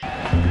other.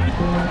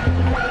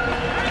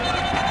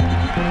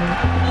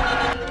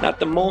 At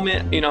the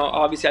moment,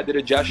 obviously I did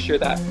a gesture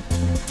that,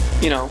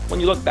 when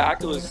you look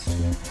back, it was,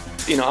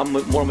 I'm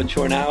more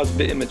mature now. It's a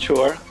bit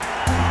immature.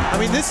 I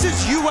mean, this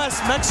is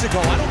U.S.-Mexico.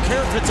 I don't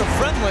care if it's a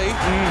friendly.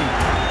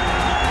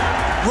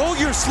 Roll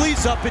your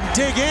sleeves up and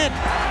dig in.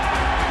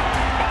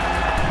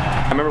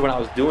 I remember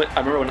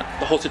when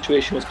the whole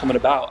situation was coming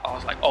about, I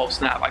was like, oh,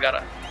 snap, I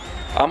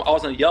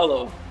was on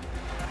yellow.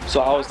 So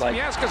I was like,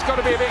 Miazga's got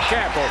to be a bit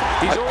careful.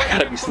 I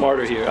gotta be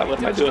smarter here. What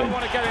am I doing?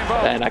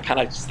 And I kind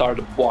of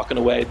started walking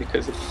away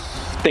because if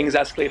things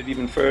escalated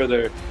even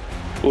further,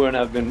 wouldn't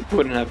have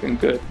been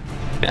good.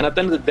 And at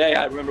the end of the day,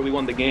 I remember we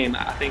won the game.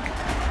 I think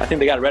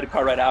they got a red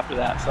card right after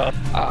that. So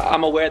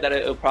I'm aware that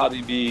it'll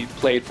probably be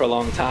played for a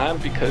long time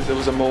because it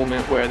was a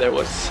moment where there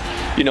was,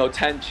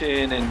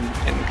 tension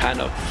and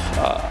kind of,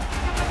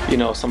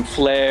 some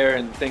flair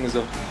and things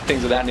of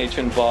that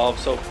nature involved.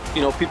 So,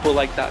 people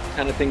like that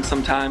kind of thing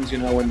sometimes,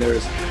 when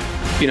there's,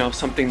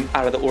 something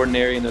out of the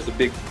ordinary and there's a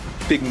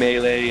big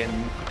melee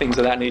and things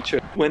of that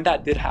nature. When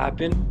that did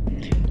happen,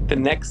 the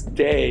next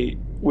day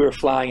we were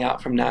flying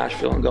out from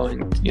Nashville and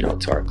going,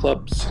 to our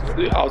clubs.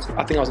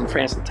 I think I was in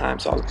France at the time,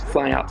 so I was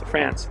flying out to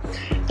France.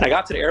 And I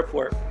got to the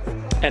airport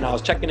and I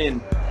was checking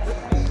in.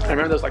 I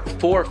remember there was like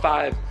 4 or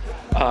 5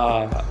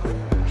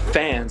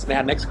 fans, and they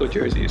had Mexico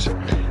jerseys,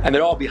 and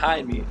they're all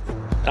behind me.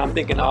 And I'm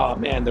thinking, oh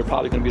man, they're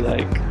probably gonna be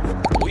like,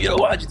 well,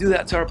 why'd you do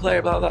that to our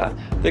player, blah, blah.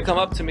 They come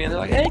up to me and they're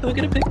like, hey, can we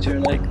get a picture?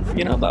 Like,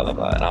 blah, blah,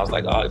 blah. And I was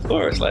like, oh, of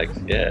course, like,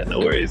 yeah, no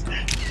worries.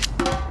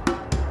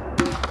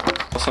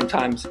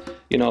 Sometimes,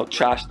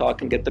 trash talk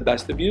can get the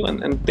best of you,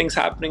 and things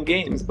happen in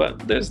games, but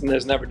there's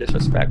never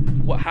disrespect.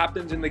 What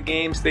happens in the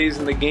game stays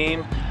in the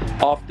game.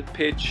 Off the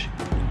pitch,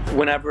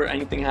 whenever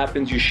anything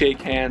happens, you shake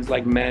hands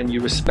like men,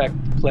 you respect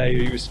the player,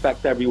 you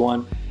respect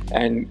everyone,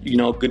 and,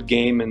 good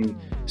game, and,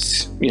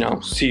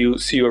 see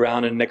you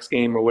around in the next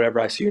game or wherever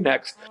I see you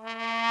next.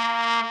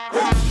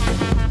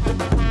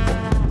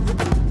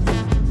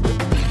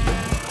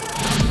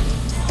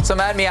 So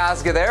Matt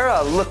Miazga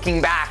there,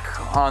 looking back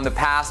on the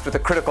past with a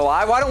critical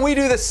eye. Why don't we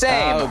do the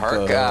same,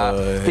 Herc?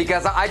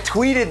 Because I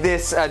tweeted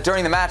this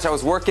during the match. I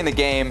was working the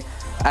game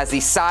as the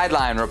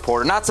sideline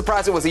reporter. Not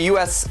surprised it was a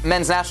U.S.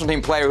 men's national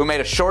team player who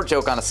made a short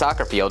joke on a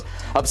soccer field.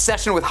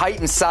 Obsession with height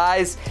and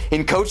size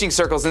in coaching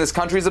circles in this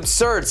country is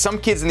absurd. Some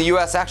kids in the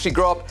U.S. actually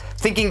grow up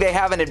thinking they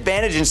have an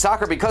advantage in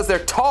soccer because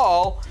they're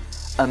tall.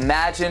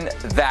 Imagine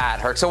that,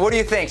 Herc. So what do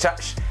you think?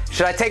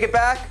 Should I take it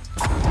back?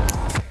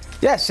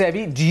 Yeah,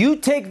 Sebi, do you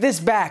take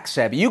this back,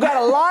 Sebi? You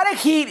got a lot of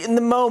heat in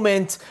the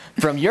moment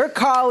from your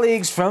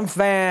colleagues, from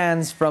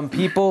fans, from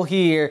people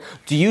here.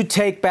 Do you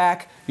take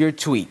back your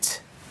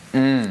tweet?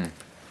 You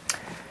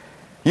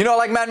know,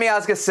 like Matt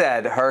Miazga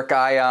said, Herc,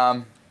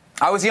 I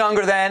was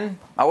younger then.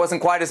 I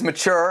wasn't quite as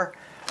mature.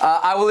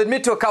 I will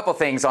admit to a couple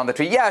things on the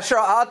tweet. Yeah, sure,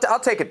 I'll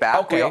take it back.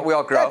 Okay. We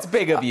all grow. That's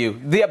big of you.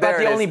 About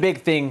the only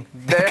big thing.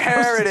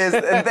 There it is.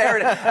 There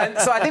it is. And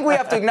so I think we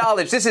have to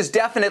acknowledge this is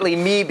definitely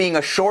me being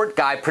a short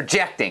guy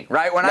projecting,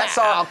 right? When I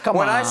saw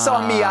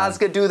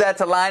Miazga do that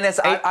to Linus,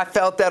 I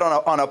felt that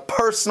on a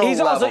personal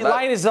level.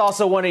 Linus is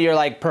also one of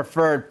your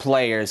preferred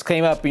players.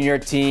 Came up in your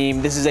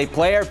team. This is a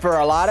player for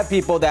a lot of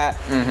people that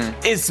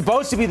is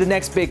supposed to be the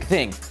next big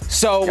thing.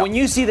 So when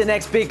you see the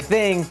next big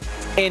thing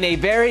in a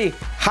very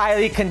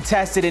highly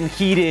contested and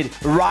heated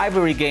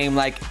rivalry game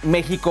like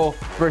Mexico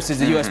versus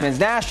the U.S. men's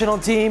national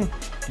team,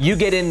 you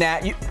get in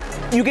that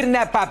you get in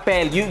that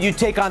papel. You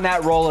take on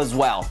that role as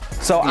well.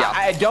 So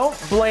I don't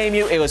blame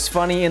you. It was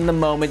funny in the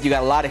moment. You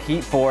got a lot of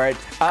heat for it.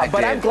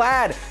 But I'm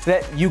glad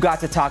that you got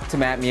to talk to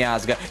Matt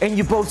Miazga and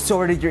you both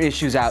sorted your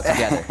issues out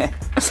together.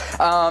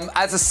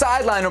 As a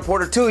sideline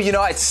reporter, too, you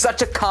know, it's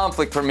such a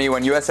conflict for me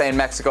when USA and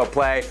Mexico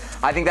play.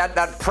 I think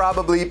that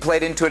probably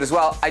played into it as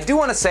well. I do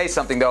want to say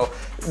something, though.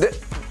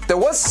 There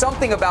was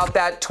something about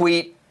that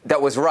tweet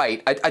that was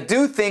right. I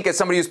do think, as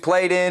somebody who's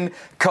played in,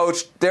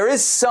 coached, there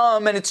is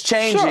some, and it's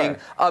changing,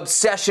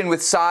 obsession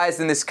with size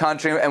in this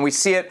country, and we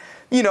see it,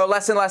 you know,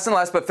 less and less and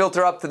less, but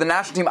filter up to the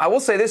national team. I will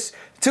say this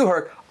to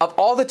her, of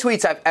all the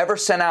tweets I've ever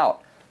sent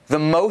out, the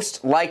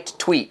most liked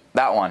tweet,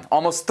 that one.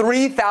 Almost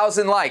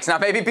 3,000 likes. Now,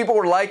 maybe people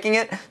were liking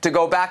it to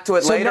go back to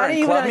it later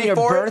and club me for it. So not even on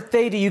your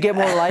birthday do you get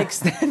more likes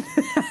then?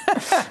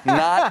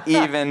 Not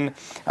even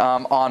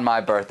on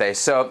my birthday.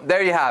 So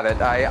there you have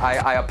it.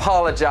 I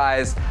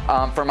apologize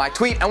for my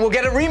tweet, and we'll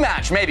get a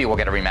rematch. Maybe we'll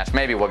get a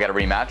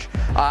rematch.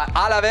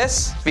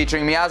 Alaves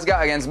featuring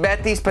Miazga against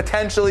Betis,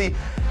 potentially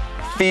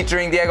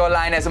featuring Diego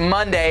Lainez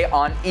Monday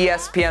on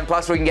ESPN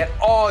Plus. We can get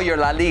all your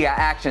La Liga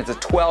action. It's a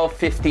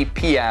 12:50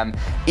 p.m.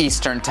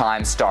 Eastern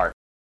Time start.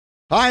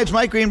 Hi, it's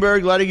Mike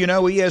Greenberg letting you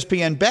know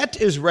ESPN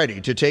Bet is ready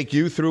to take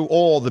you through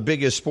all the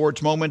biggest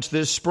sports moments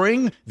this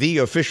spring. The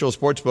official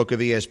sportsbook of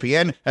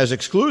ESPN has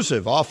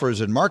exclusive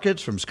offers and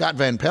markets from Scott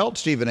Van Pelt,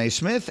 Stephen A.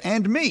 Smith,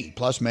 and me,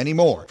 plus many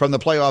more. From the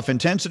playoff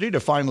intensity to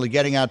finally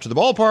getting out to the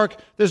ballpark,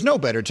 there's no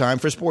better time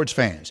for sports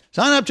fans.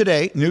 Sign up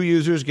today. New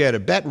users get a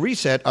bet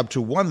reset up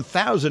to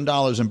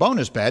 $1,000 in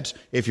bonus bets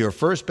if your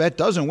first bet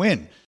doesn't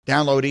win.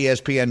 Download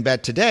ESPN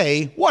Bet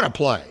today. What a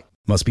play.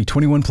 Must be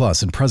 21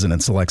 plus and present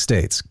in select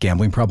states.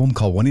 Gambling problem?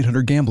 Call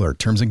 1-800-GAMBLER.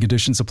 Terms and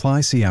conditions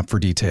apply. See app for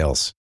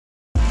details.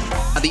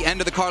 The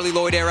end of the Carly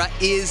Lloyd era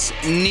is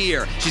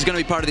near. She's going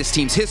to be part of this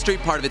team's history,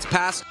 part of its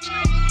past.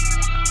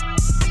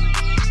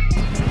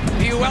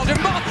 You Weldon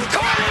ball.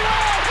 Carly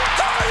Lloyd!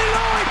 Carly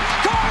Lloyd!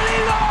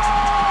 Carly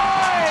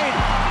Lloyd!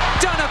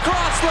 Done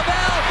across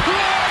Lavelle.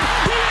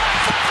 Lloyd!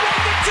 Yes, that's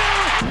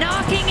 1-2.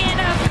 Knocking in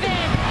a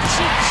fit.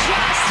 She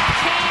just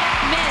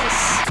can't miss.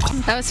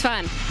 That was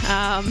fun.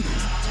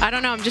 I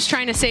don't know. I'm just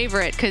trying to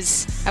savor it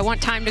because I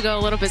want time to go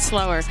a little bit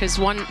slower because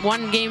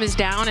one game is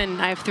down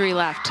and I have 3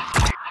 left.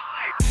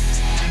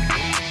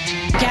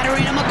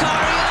 Katarina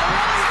Macario.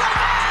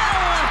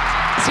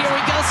 Here we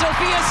go,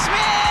 Sophia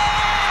Smith.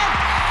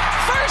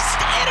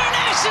 First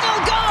international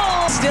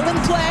goal. Still in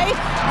play.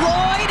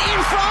 Lloyd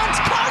in front.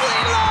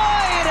 Carly Lloyd.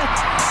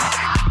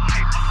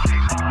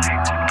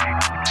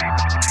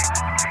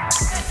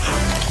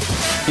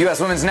 U.S.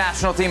 women's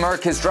national team,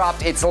 Merck, has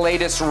dropped its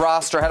latest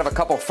roster ahead of a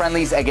couple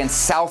friendlies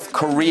against South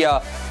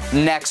Korea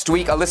next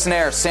week. Alyssa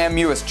Nair, Sam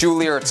Mewis,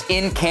 Julie Ertz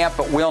in camp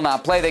but will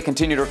not play. They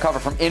continue to recover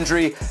from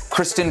injury.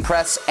 Kristen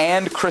Press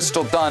and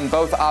Crystal Dunn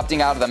both opting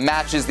out of the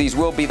matches. These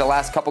will be the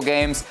last couple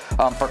games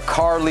for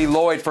Carly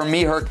Lloyd. For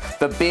me, Herc,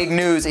 the big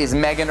news is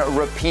Megan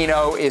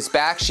Rapinoe is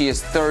back. She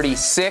is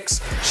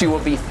 36. She will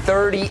be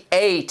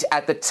 38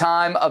 at the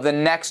time of the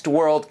next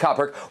World Cup.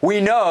 Herc,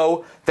 we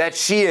know that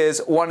she is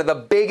one of the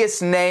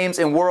biggest names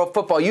in world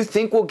football. You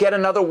think we'll get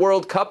another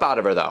World Cup out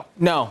of her, though?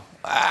 No.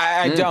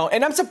 I don't.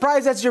 And I'm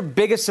surprised that's your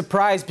biggest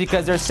surprise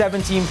because there's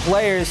 17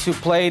 players who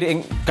played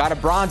and got a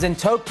bronze in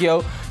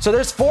Tokyo. So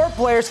there's 4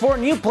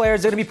 new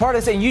players that are going to be part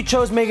of this, and you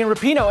chose Megan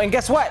Rapinoe. And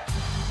guess what?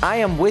 I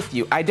am with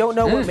you. I don't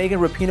know what Megan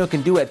Rapinoe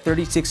can do at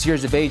 36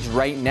 years of age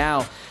right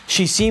now.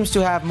 She seems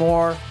to have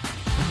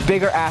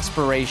bigger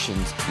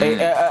aspirations.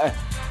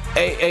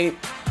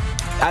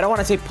 I don't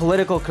want to say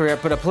political career,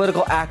 but a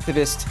political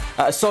activist,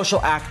 a social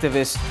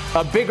activist,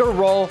 a bigger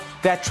role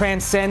that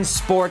transcends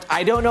sport.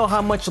 I don't know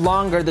how much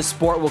longer the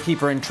sport will keep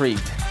her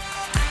intrigued.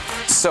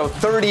 So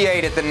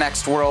 38 at the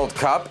next World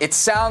Cup. It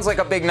sounds like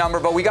a big number,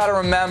 but we got to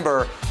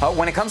remember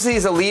when it comes to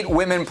these elite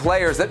women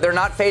players that they're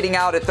not fading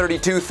out at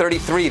 32,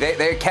 33.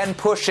 They can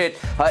push it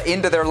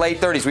into their late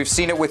 30s. We've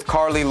seen it with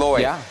Carly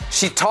Lloyd. Yeah.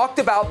 She talked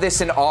about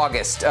this in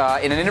August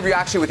in an interview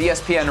actually with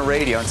ESPN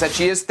Radio and said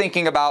she is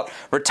thinking about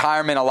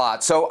retirement a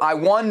lot. So I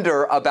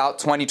wonder about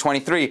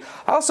 2023.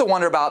 I also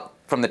wonder about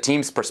from the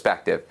team's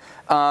perspective.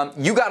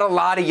 You got a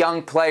lot of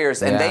young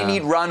players, and they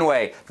need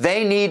runway.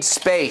 They need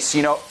space.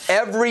 You know,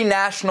 every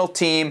national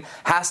team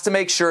has to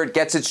make sure it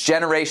gets its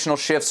generational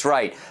shifts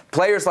right.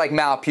 Players like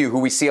Mal Pugh, who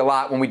we see a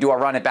lot when we do our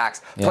running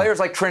backs. Yeah. Players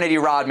like Trinity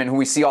Rodman, who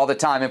we see all the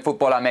time in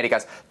Futbol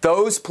Americas.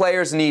 Those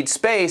players need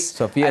space.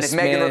 Sophia and if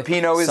Smith, Megan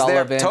Rapinoe is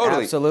Sullivan, there,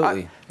 totally.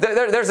 Absolutely.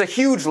 There's a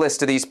huge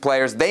list of these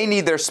players. They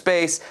need their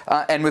space.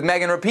 And with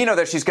Megan Rapinoe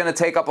there, she's going to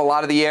take up a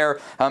lot of the air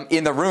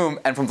in the room.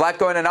 And from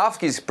Vlatko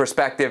Ananovsky's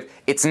perspective,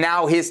 it's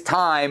now his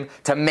time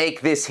to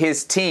make this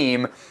his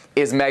team.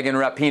 Is Megan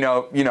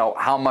Rapinoe, you know,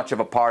 how much of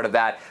a part of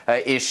that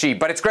is she?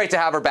 But it's great to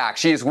have her back.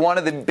 She is one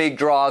of the big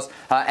draws.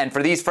 And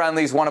for these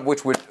friendlies, one of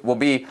which will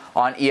be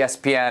on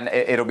ESPN,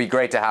 it'll be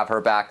great to have her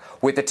back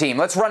with the team.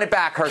 Let's run it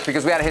back, Herc,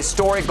 because we had a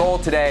historic goal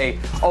today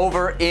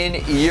over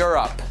in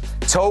Europe.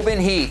 Tobin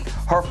Heath,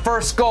 her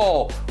first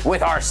goal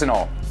with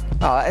Arsenal.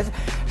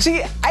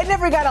 See, I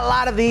never got a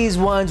lot of these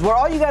ones where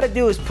all you got to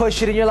do is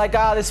push it and you're like,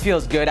 oh, this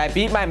feels good. I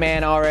beat my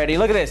man already.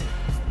 Look at this.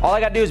 All I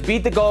got to do is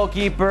beat the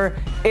goalkeeper,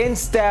 in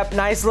step,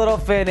 nice little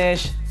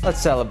finish. Let's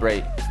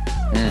celebrate.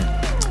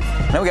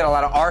 Now we got a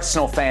lot of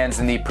Arsenal fans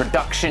in the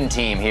production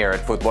team here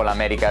at Futbol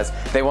Americas.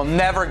 They will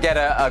never get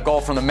a goal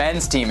from the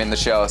men's team in the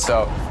show,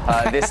 so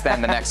this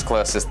then the next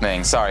closest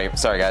thing. Sorry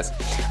guys.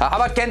 How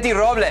about Kenty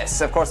Robles?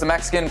 Of course, the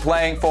Mexican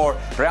playing for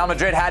Real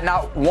Madrid had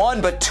not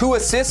one but 2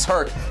 assists,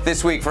 Herc,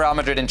 this week for Real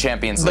Madrid in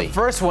Champions League. The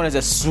first one is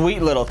a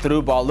sweet little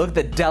through ball. Look at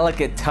the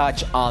delicate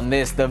touch on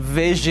this, the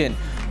vision.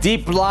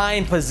 Deep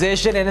line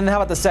position, and then how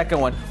about the second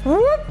one?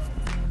 Whoop!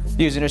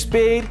 Using her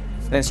speed,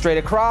 then straight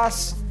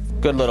across.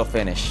 Good little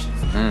finish.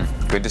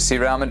 Good to see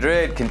Real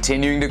Madrid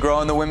continuing to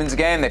grow in the women's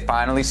game. They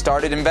finally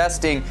started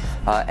investing,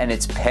 and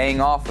it's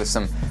paying off with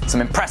some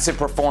impressive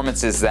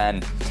performances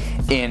then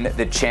in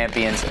the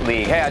Champions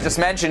League. Hey, I just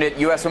mentioned it.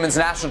 U.S. women's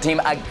national team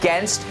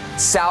against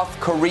South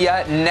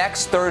Korea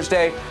next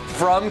Thursday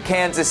from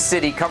Kansas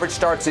City. Coverage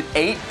starts at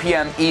 8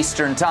 p.m.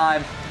 Eastern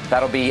Time.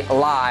 That'll be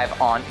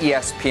live on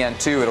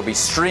ESPN2. It'll be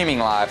streaming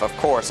live, of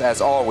course, as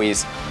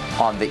always,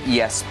 on the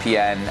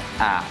ESPN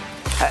app.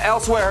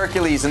 Elsewhere,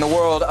 Hercules, in the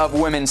world of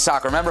women's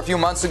soccer. Remember a few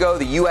months ago,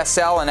 the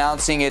USL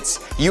announcing its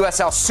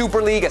USL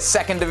Super League, a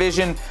second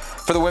division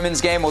for the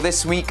women's game. Well,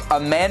 this week,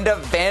 Amanda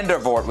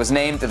Vandervoort was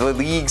named the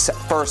league's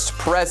first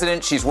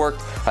president. She's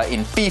worked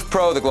in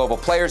FIFPro, the Global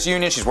Players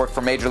Union. She's worked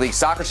for Major League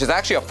Soccer. She's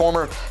actually a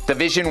former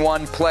Division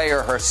I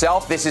player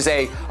herself. This is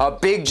a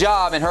big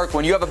job. And Herc,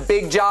 when you have a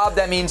big job,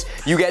 that means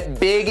you get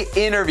big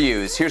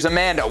interviews. Here's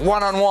Amanda,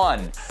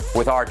 one-on-one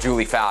with our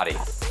Julie Foudy.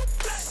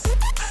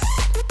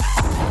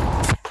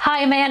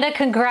 Hi, Amanda.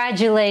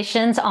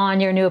 Congratulations on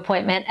your new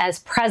appointment as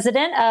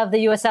president of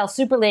the USL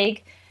Super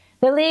League.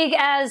 The league,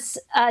 as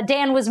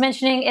Dan was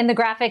mentioning in the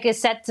graphic, is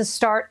set to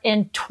start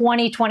in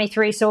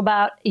 2023, so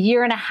about a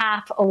year and a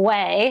half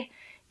away.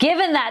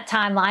 Given that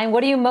timeline,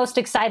 what are you most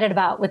excited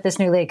about with this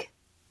new league?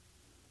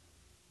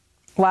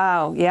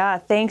 Wow. Yeah.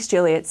 Thanks,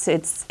 Julie.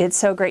 It's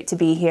so great to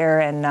be here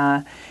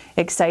and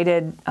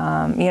excited.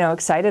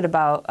 Excited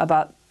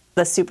about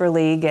the Super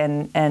League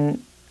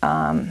and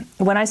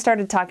when I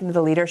started talking to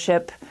the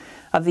leadership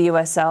of the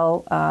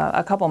USL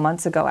a couple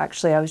months ago,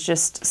 actually, I was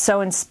just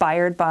so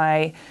inspired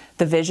by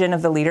the vision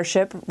of the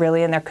leadership,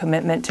 really, and their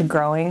commitment to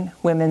growing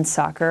women's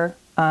soccer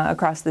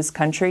across this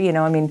country. You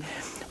know, I mean,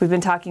 we've been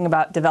talking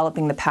about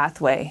developing the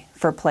pathway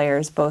for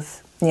players,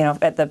 both, you know,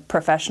 at the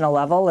professional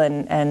level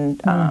and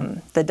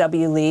the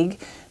W League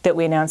that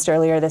we announced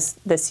earlier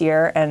this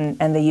year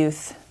and the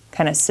youth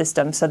kind of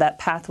system. So that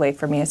pathway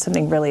for me is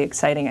something really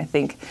exciting, I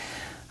think.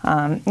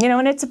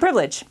 And it's a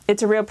privilege.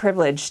 It's a real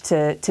privilege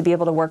to be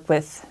able to work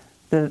with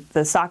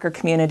the soccer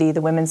community,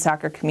 the women's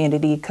soccer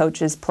community,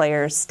 coaches,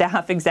 players,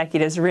 staff,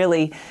 executives,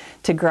 really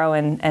to grow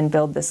and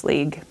build this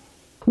league.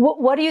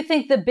 What do you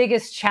think the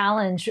biggest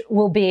challenge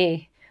will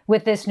be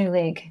with this new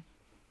league?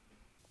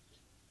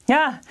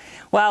 Yeah,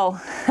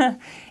 well,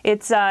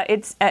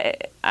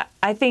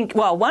 I think,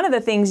 well, one of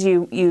the things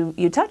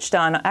you touched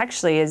on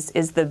actually is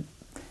the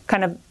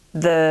kind of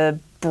the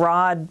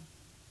broad,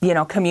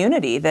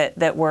 community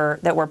that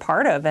we're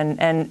part of,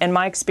 and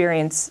my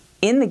experience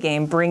in the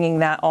game, bringing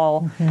that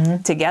all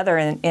together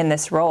in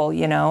this role.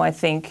 I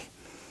think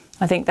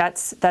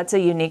that's a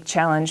unique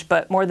challenge,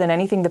 but more than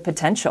anything, the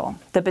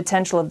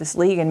potential of this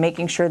league and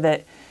making sure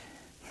that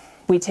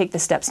we take the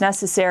steps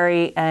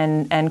necessary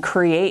and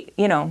create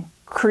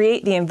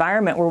the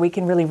environment where we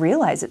can really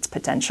realize its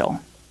potential.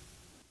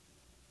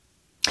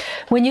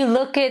 When you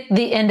look at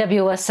the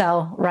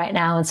NWSL right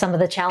now and some of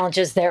the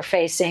challenges they're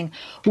facing,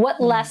 what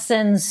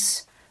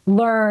lessons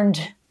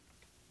learned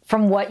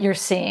from what you're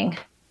seeing?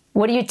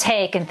 What do you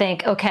take and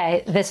think,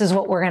 okay, this is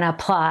what we're going to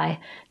apply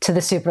to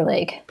the Super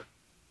League?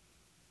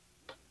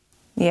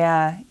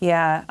 Yeah.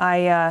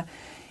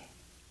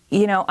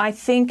 I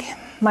think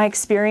my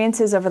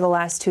experiences over the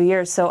last 2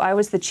 years, so I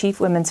was the chief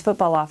women's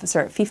football officer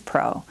at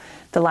FIFPro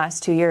the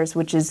last 2 years,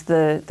 which is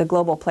the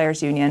Global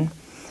Players Union.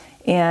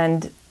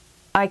 And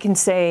I can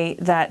say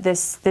that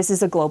this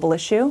is a global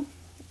issue.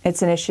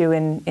 It's an issue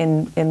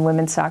in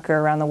women's soccer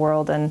around the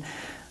world. And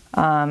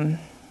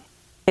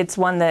it's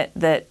one that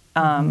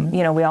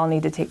we all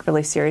need to take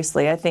really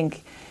seriously. I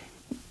think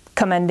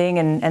commending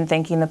and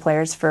thanking the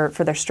players for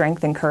their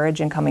strength and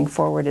courage in coming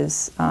forward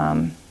is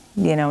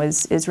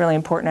really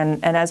important.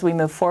 And as we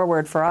move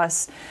forward, for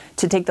us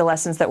to take the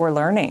lessons that we're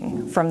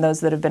learning from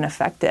those that have been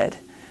affected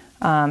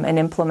and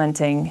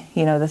implementing,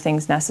 the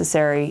things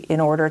necessary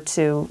in order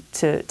to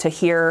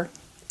hear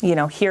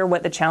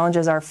what the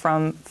challenges are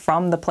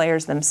from the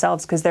players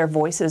themselves, because their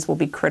voices will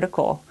be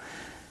critical,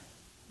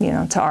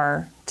 to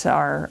our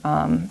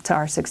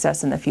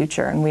success in the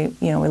future. And we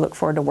look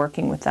forward to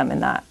working with them in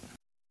that.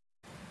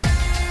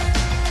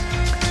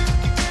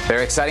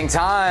 Very exciting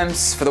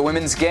times for the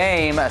women's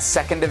game. A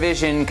second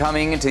division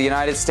coming into the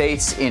United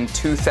States in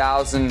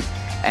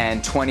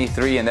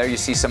 2023. And there you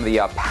see some of the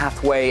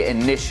pathway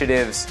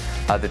initiatives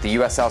that the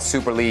USL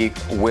Super League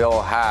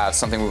will have.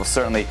 Something we will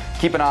certainly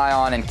keep an eye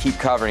on and keep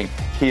covering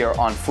here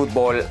on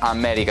Futbol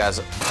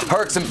Americas.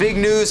 Herc, some big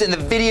news in the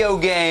video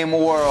game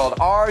world.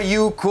 Are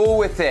you cool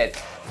with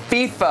it?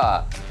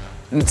 FIFA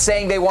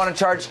saying they want to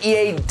charge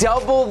EA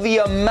double the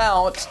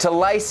amount to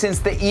license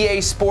the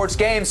EA Sports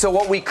game. So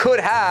what we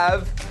could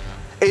have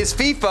is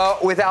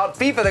FIFA without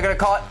FIFA. They're going to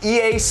call it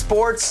EA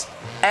Sports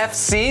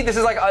FC. This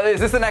is is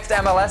this the next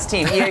MLS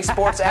team? EA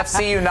Sports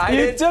FC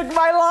United? You took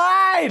my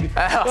line!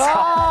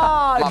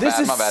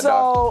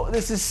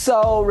 This is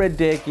so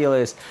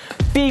ridiculous.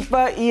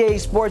 FIFA, EA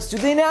Sports, do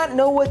they not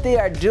know what they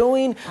are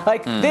doing?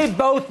 They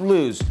both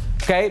lose.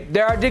 Okay,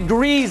 there are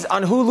degrees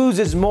on who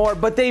loses more,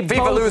 but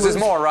FIFA loses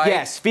more, right?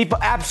 Yes, FIFA,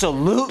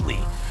 absolutely.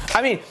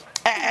 I mean,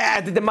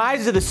 at the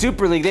demise of the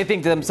Super League, they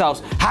think to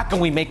themselves, how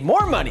can we make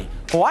more money?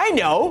 Well, I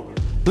know.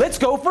 Let's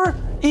go for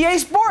EA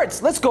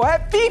Sports. Let's go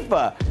at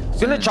FIFA. It's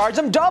going to charge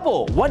them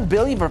double. $1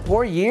 billion for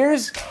 4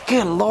 years?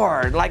 Good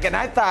Lord. And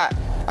I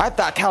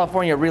thought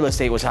California real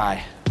estate was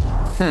high.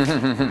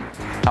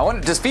 I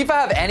wonder, does FIFA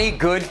have any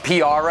good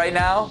PR right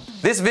now?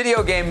 This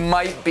video game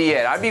might be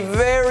it. I'd be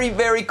very,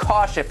 very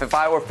cautious if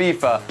I were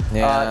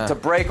FIFA to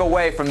break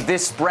away from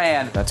this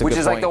brand, which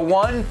is the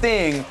one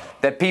thing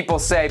that people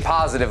say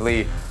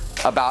positively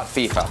about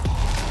FIFA.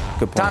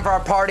 Time for our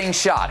parting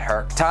shot,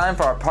 Herc. Time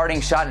for our parting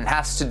shot, and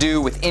has to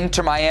do with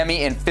Inter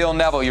Miami and Phil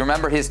Neville. You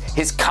remember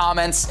his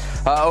comments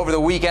over the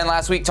weekend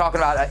last week talking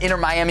about Inter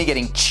Miami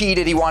getting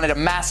cheated. He wanted a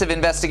massive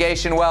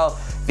investigation. Well,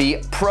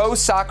 the Pro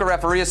Soccer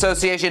Referee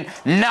Association,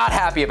 not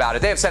happy about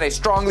it. They have sent a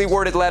strongly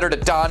worded letter to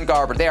Don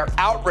Garber. They are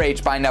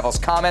outraged by Neville's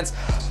comments.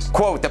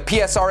 Quote, the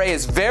PSRA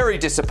is very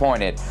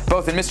disappointed,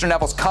 both in Mr.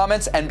 Neville's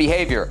comments and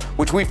behavior,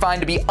 which we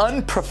find to be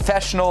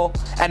unprofessional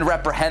and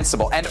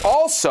reprehensible, and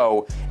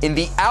also in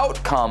the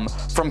outcome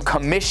from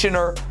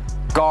Commissioner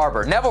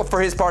Garber. Neville,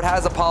 for his part,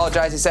 has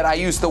apologized. He said, I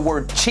used the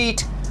word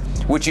cheat,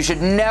 which you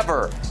should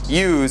never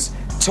use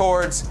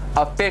towards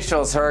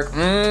officials, Herc.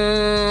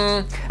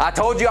 I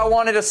told you I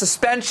wanted a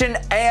suspension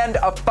and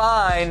a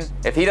fine.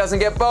 If he doesn't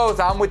get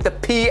both, I'm with the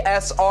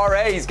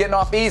PSRA. He's getting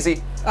off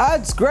easy.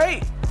 It's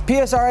great.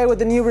 PSRA with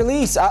the new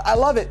release. I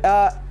love it.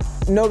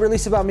 No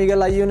release about Miguel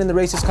Layún and the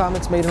racist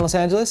comments made in Los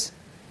Angeles?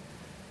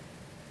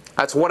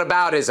 That's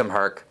whataboutism,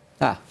 Herc.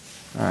 All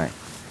right.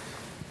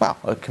 Wow,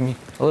 a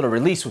little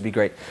release would be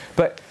great.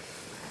 But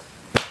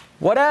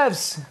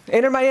whatevs.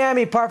 Inter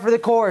Miami, par for the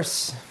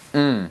course.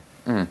 Do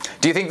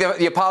you think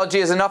the apology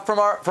is enough from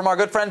our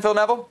good friend Phil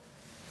Neville?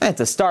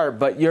 It's a start,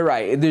 but you're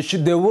right.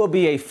 There will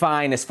be a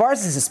fine. As far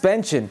as the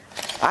suspension,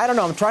 I don't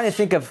know. I'm trying to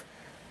think of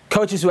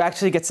coaches who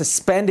actually get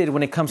suspended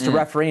when it comes to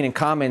refereeing and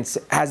comments.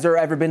 Has there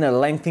ever been a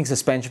lengthy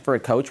suspension for a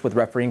coach with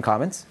refereeing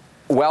comments?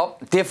 Well,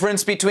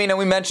 difference between, and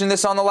we mentioned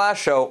this on the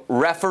last show,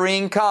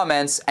 refereeing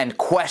comments and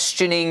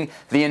questioning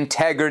the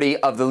integrity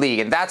of the league.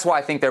 And that's why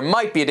I think there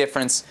might be a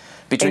difference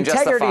between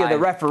integrity of the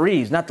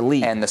referees, not the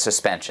league. And the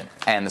suspension.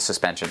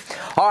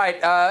 All right,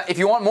 if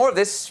you want more of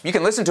this, you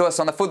can listen to us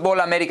on the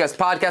Futbol Americas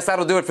podcast.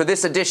 That'll do it for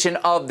this edition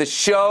of the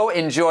show.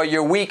 Enjoy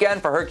your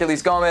weekend. For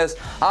Hercules Gomez,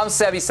 I'm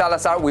Sebi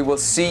Salazar. We will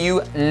see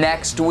you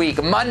next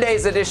week.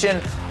 Monday's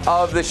edition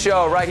of the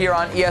show right here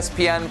on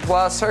ESPN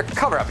Plus.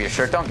 Cover up your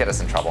shirt. Don't get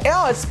us in trouble.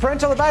 Yeah, it's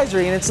parental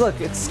advisory, and it's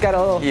got a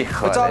little.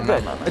 It's all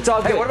good. It's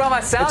all good. Hey, what about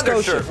my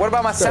Sounder shirt? What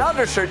about my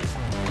Sounder shirt?